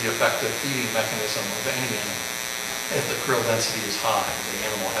 energy-effective feeding mechanism of any animal. If the krill density is high, the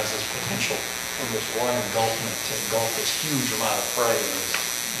animal has this potential from this one engulfment to engulf this huge amount of prey in this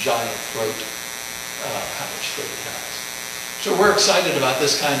giant throat pouch that it has. So we're excited about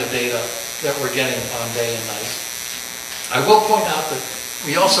this kind of data that we're getting on day and night. I will point out that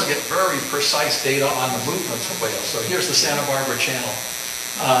we also get very precise data on the movements of whales. So here's the Santa Barbara Channel.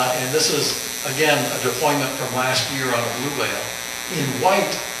 And this is, again, a deployment from last year on a blue whale. In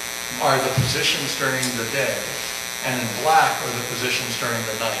white are the positions during the day, and in black are the positions during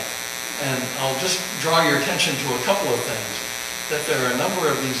the night. And I'll just draw your attention to a couple of things, that there are a number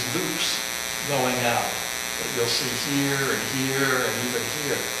of these loops going out that you'll see here and here and even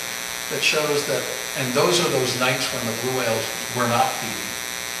here, that shows that, and those are those nights when the blue whales were not feeding,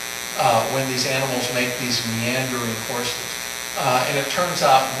 when these animals make these meandering courses. And it turns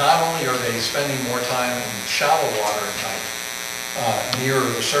out not only are they spending more time in shallow water at night, nearer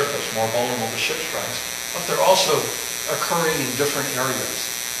the surface, more vulnerable to ship strikes, but they're also occurring in different areas.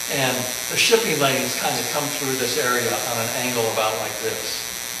 And the shipping lanes kind of come through this area on an angle about like this.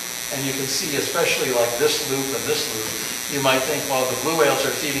 And you can see, especially like this loop and this loop, you might think, well, the blue whales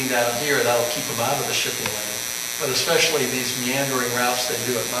are feeding down here, that'll keep them out of the shipping lane. But especially these meandering routes they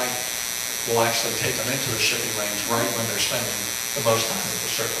do at night will actually take them into the shipping lanes right when they're spending the most time at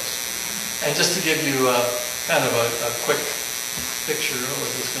the surface. And just to give you kind of a quick picture,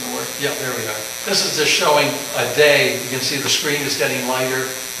 is this going to work? Yeah, there we are. This is just showing a day. You can see the screen is getting lighter.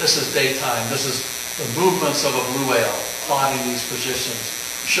 This is daytime. This is the movements of a blue whale, plotting these positions,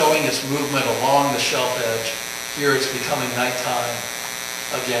 showing its movement along the shelf edge. Here it's becoming nighttime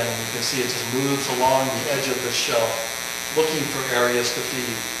again, and you can see it just moves along the edge of the shelf, looking for areas to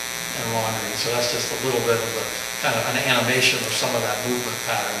feed and wandering. So that's just a little bit of a kind of an animation of some of that movement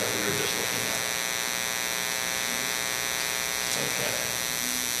pattern that we were just looking at. Okay.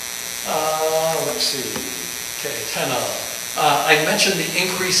 Let's see. Okay, 10 I mentioned the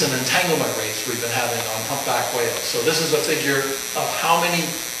increase in entanglement rates we've been having on humpback whales. So this is a figure of how many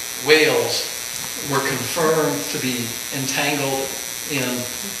whales were confirmed to be entangled in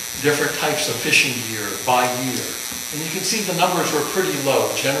different types of fishing gear by year. And you can see the numbers were pretty low,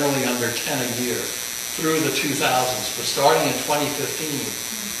 generally under 10 a year through the 2000s. But starting in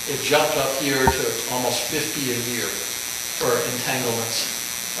 2015, it jumped up here to almost 50 a year for entanglements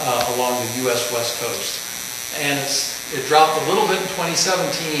along the U.S. West Coast. And it's It dropped a little bit in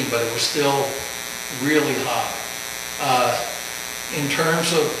 2017, but it was still really high. In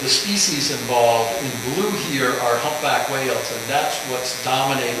terms of the species involved, in blue here are humpback whales, and that's what's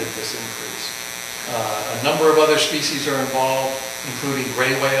dominated this increase. A number of other species are involved, including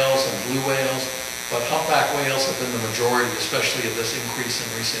gray whales and blue whales, but humpback whales have been the majority, especially of this increase in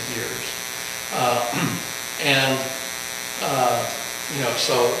recent years.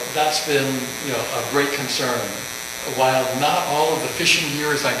 So that's been, a great concern. While not all of the fishing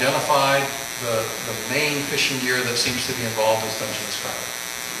gear is identified, the main fishing gear that seems to be involved is Dungeness crab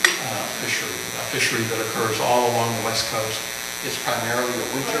fishery, a fishery that occurs all along the west coast. It's primarily a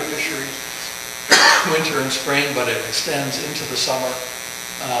winter fishery, winter and spring, but it extends into the summer.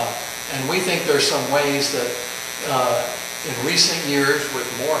 And we think there's some ways that in recent years with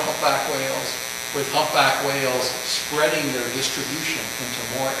more humpback whales spreading their distribution into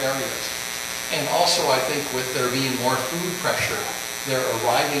more areas. And also I think with there being more food pressure, they're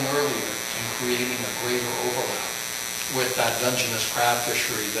arriving earlier and creating a greater overlap with that Dungeness crab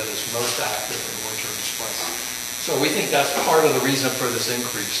fishery that is most active in winter and spring. So we think that's part of the reason for this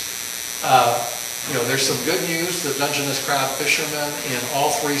increase. There's some good news. The Dungeness crab fishermen in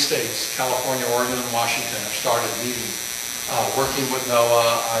all 3 states, California, Oregon, and Washington, have started meeting. Working with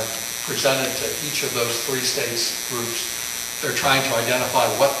NOAA, I've presented to each of those 3 states groups. They're trying to identify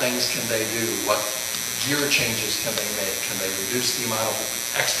what things can they do, what gear changes can they make, can they reduce the amount of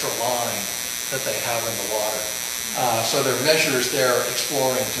extra line that they have in the water. So there are measures they're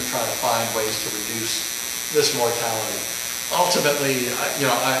exploring to try to find ways to reduce this mortality. Ultimately,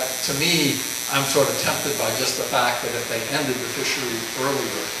 to me, I'm sort of tempted by just the fact that if they ended the fishery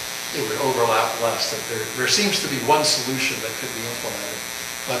earlier, it would overlap less. That there seems to be one solution that could be implemented.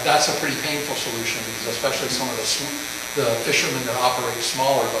 But that's a pretty painful solution because especially some of the fishermen that operate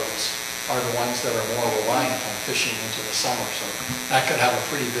smaller boats are the ones that are more reliant on fishing into the summer. So that could have a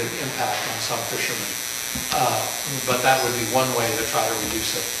pretty big impact on some fishermen. But that would be one way to try to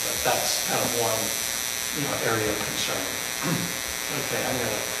reduce it. But that's kind of one area of concern. Okay, I'm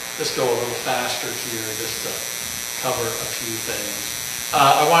going to just go a little faster here just to cover a few things.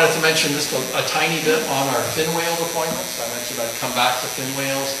 I wanted to mention just a tiny bit on our fin whale deployments. I mentioned I'd come back to fin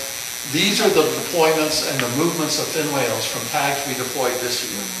whales. These are the deployments and the movements of fin whales from tags we deployed this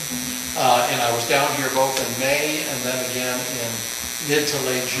year. And I was down here both in May and then again in mid to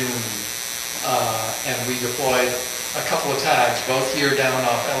late June. And we deployed a couple of tags, both here down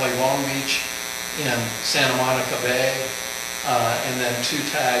off LA Long Beach in Santa Monica Bay, and then 2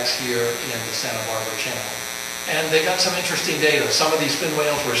 tags here in the Santa Barbara Channel. And they got some interesting data. Some of these fin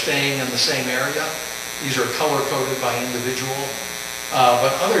whales were staying in the same area. These are color-coded by individual.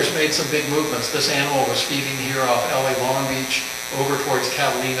 But others made some big movements. This animal was feeding here off LA Long Beach over towards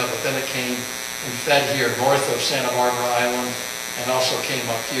Catalina, but then it came and fed here north of Santa Barbara Island and also came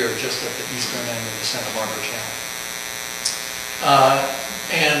up here just at the eastern end of the Santa Barbara Channel.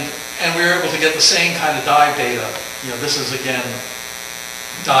 And we were able to get the same kind of dive data. This is, again,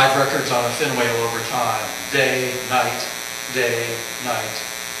 dive records on a fin whale over time. Day, night, day, night,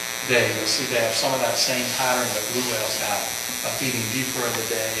 day. You'll see they have some of that same pattern that blue whales have, feeding deeper in the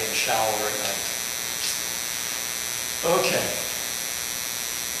day and shallower at night. Okay.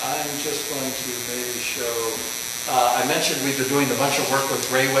 I'm just going to maybe show, I mentioned we've been doing a bunch of work with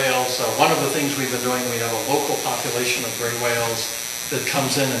gray whales. One of the things we've been doing, we have a local population of gray whales that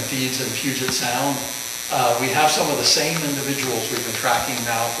comes in and feeds in Puget Sound. We have some of the same individuals we've been tracking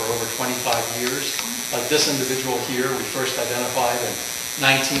now for over 25 years. Like this individual here, we first identified in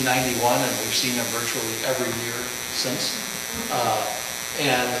 1991, and we've seen him virtually every year since.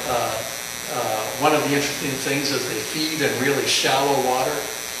 One of the interesting things is they feed in really shallow water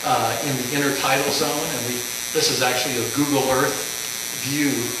in the intertidal zone, and this is actually a Google Earth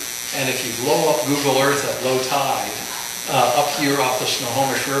view. And if you blow up Google Earth at low tide, up here off the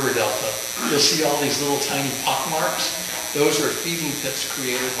Snohomish River Delta, you'll see all these little tiny pock marks. Those are feeding pits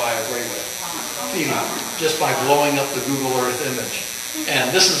created by a gray whale, feeding just by blowing up the Google Earth image.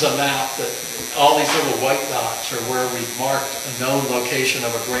 And this is a map that all these little white dots are where we've marked a known location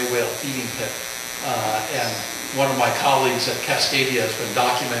of a gray whale feeding pit. And one of my colleagues at Cascadia has been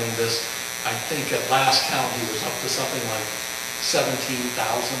documenting this. I think at last count he was up to something like 17,000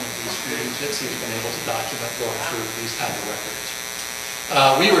 of these feeding pits he's been able to document going through these kind of records.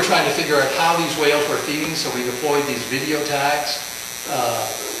 We were trying to figure out how these whales were feeding, so we deployed these video tags,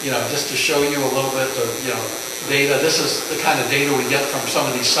 just to show you a little bit of, data. This is the kind of data we get from some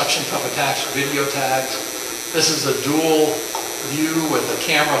of these suction cup attached video tags. This is a dual view with the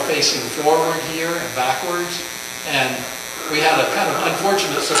camera facing forward here and backwards. And we had a kind of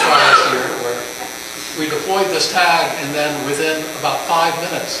unfortunate surprise here where we deployed this tag, and then within about 5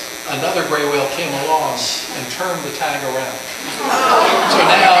 minutes, another gray whale came along and turned the tag around. So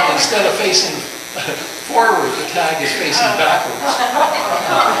now, instead of facing forward, the tag is facing backwards.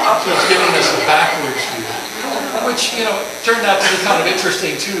 So it's giving us a backwards view, which, turned out to be kind of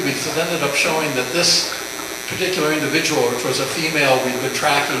interesting too, because it ended up showing that this particular individual, which was a female we've been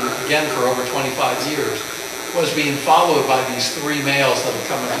tracking again for over 25 years, was being followed by these 3 males that have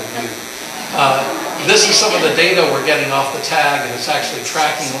come into view. This is some of the data we're getting off the tag, and it's actually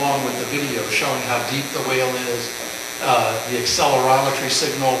tracking along with the video, showing how deep the whale is, the accelerometry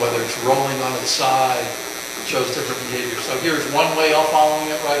signal, whether it's rolling on its side, shows different behavior. So here's one whale following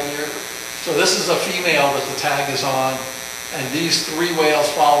it right here. So this is a female that the tag is on, and these 3 whales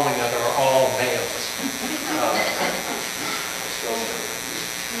following it are all males.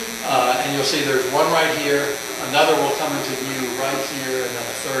 And you'll see there's one right here, another will come into view right here, and then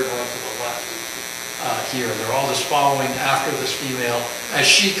a third one to the left here. And they're all just following after this female as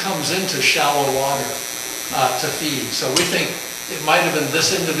she comes into shallow water to feed. So we think it might have been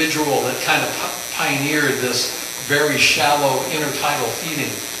this individual that kind of pioneered this very shallow intertidal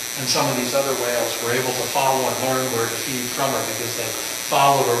feeding. And some of these other whales were able to follow and learn where to feed from her because they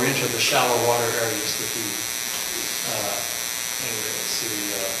followed her into the shallow water areas to feed. Anyway, let's see.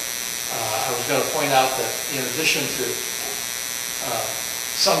 I was going to point out that in addition to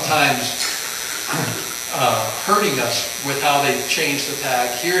sometimes hurting us with how they change the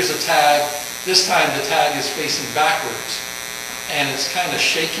tag, here's a tag. This time the tag is facing backwards, and it's kind of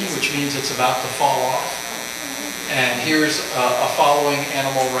shaky, which means it's about to fall off. And here's a following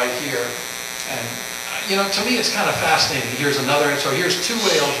animal right here. And, to me it's kind of fascinating. Here's another, so here's 2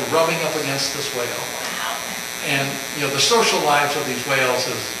 whales rubbing up against this whale. And, the social lives of these whales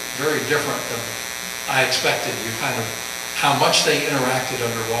is very different than I expected. How much they interacted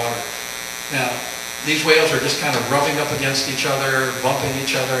underwater. Now, these whales are just kind of rubbing up against each other, bumping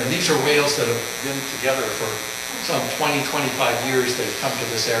each other, and these are whales that have been together for some 20, 25 years. They've come to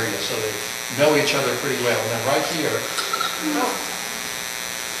this area, so they know each other pretty well. And then right here,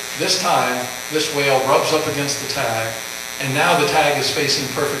 this time, this whale rubs up against the tag, and now the tag is facing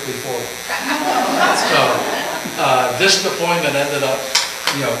perfectly forward. So this deployment ended up,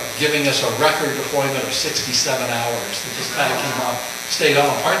 giving us a record deployment of 67 hours that this tag stayed on,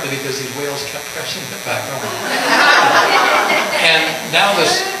 partly because these whales kept pressing it back on. And now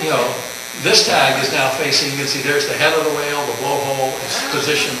this tag is now facing, you can see there's the head of the whale, the blowhole is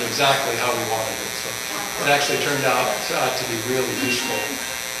positioned exactly how we wanted it. So it actually turned out to be really useful.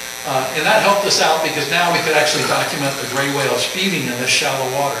 And that helped us out because now we could actually document the gray whales feeding in this shallow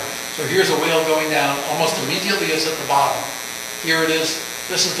water. So here's a whale going down, almost immediately it's at the bottom. Here it is,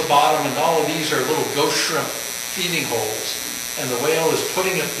 this is the bottom, and all of these are little ghost shrimp feeding holes. And the whale is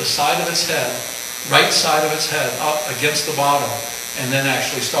putting the side of its head, right side of its head, up against the bottom, and then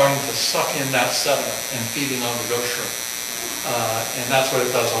actually starting to suck in that sediment and feeding on the ghost shrimp. And that's what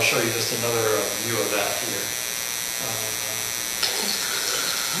it does. I'll show you just another view of that here.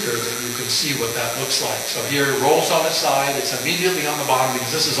 Here you can see what that looks like. So here it rolls on its side. It's immediately on the bottom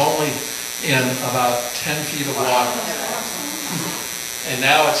because this is only in about 10 feet of water. And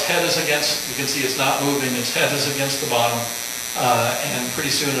now its head is against, you can see it's not moving, its head is against the bottom. And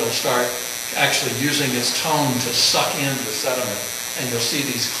pretty soon it'll start actually using its tongue to suck in the sediment. And you'll see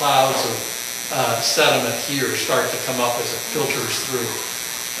these clouds of sediment here start to come up as it filters through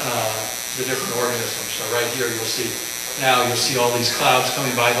the different organisms. So right here you'll see all these clouds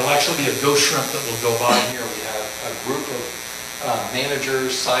coming by. There'll actually be a ghost shrimp that will go by here. We have a group of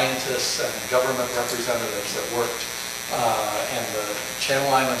managers, scientists, and government representatives that worked. And the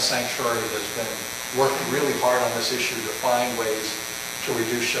Channel Island Sanctuary has been working really hard on this issue to find ways to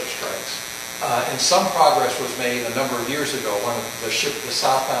reduce ship strikes. And some progress was made a number of years ago when the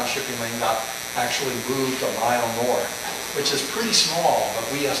southbound shipping lane got actually moved a mile north, which is pretty small, but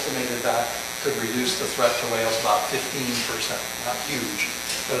we estimated that could reduce the threat to whales about 15%. Not huge,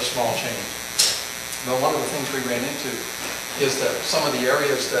 but a small change. But one of the things we ran into is that some of the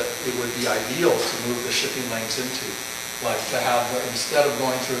areas that it would be ideal to move the shipping lanes into, like to have, instead of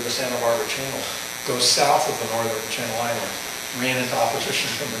going through the Santa Barbara Channel, go south of the northern Channel Islands, ran into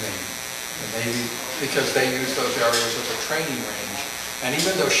opposition from the Navy. And maybe because they use those areas as a training range. And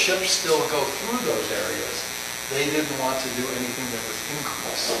even though ships still go through those areas, they didn't want to do anything that would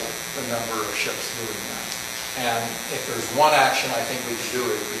increase the number of ships doing that. And if there's one action I think we could do,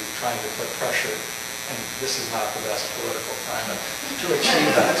 it would be trying to put pressure. And this is not the best political time to achieve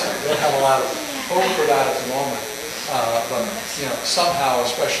that. So we don't have a lot of hope for that at the moment. But somehow,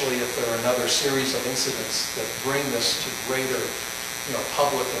 especially if there are another series of incidents that bring this to greater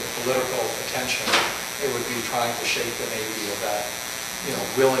public and political attention, it would be trying to shape the Navy of that,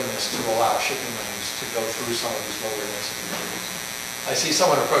 willingness to allow shipping lanes to go through some of these lower density areas. I see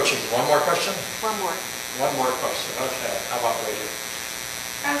someone approaching. One more question? One more. One more question. Okay. How about right here?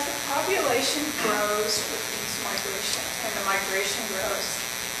 As the population grows with these migration, and the migration grows,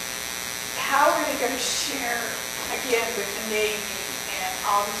 how are they going to share, again, with the Navy and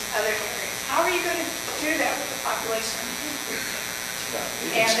all these other areas? How are you going to do that with the population increasing?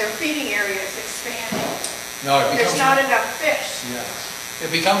 And their feeding areas expanding? No, There's not enough fish. Yes.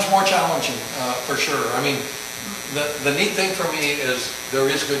 It becomes more challenging, for sure. I mean, the neat thing for me is there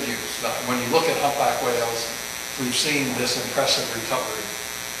is good news. When you look at humpback whales, we've seen this impressive recovery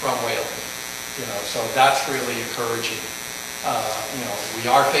from whaling. So that's really encouraging. We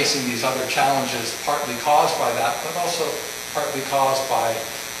are facing these other challenges, partly caused by that, but also partly caused by,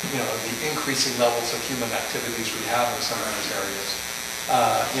 the increasing levels of human activities we have in some of these areas.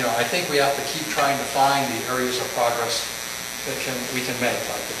 I think we have to keep trying to find the areas of progress that we can make,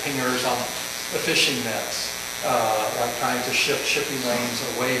 like the pingers on the fishing nets, like trying to shift shipping lanes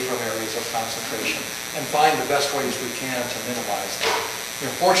away from areas of concentration, and find the best ways we can to minimize them.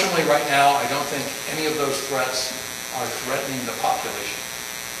 Fortunately, right now, I don't think any of those threats are threatening the population.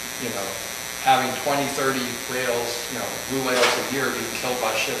 Having 20, 30 whales, blue whales a year being killed by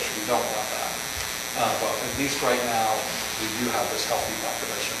ships, we don't want that. But at least right now, we do have this healthy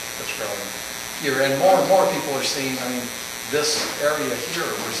population that's growing here. And more people are seeing, this area here,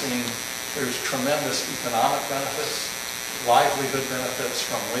 we're seeing there's tremendous economic benefits, livelihood benefits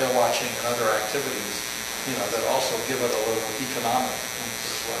from whale watching and other activities, that also give it a little economic oomph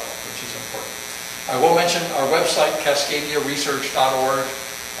as well, which is important. I will mention our website, cascadiaresearch.org.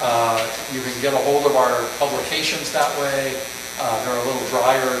 You can get a hold of our publications that way. They're a little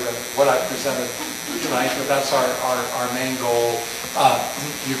drier than what I presented tonight, but that's our main goal.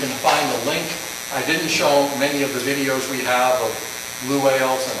 You can find a link. I didn't show many of the videos we have of blue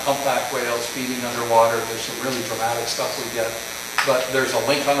whales and humpback whales feeding underwater. There's some really dramatic stuff we get. But there's a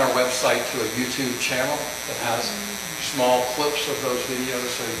link on our website to a YouTube channel that has small clips of those videos,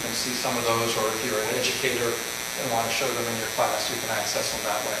 so you can see some of those, or if you're an educator and want to show them in your class, you can access them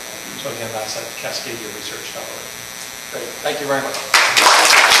that way. So again, that's at cascadiaresearch.org. Great. Thank you very much.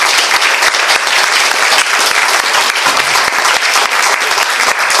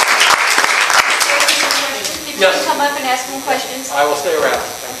 Did you want to come up and ask some questions? I will stay around.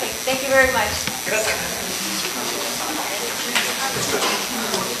 Okay, thank you very much. Gracias.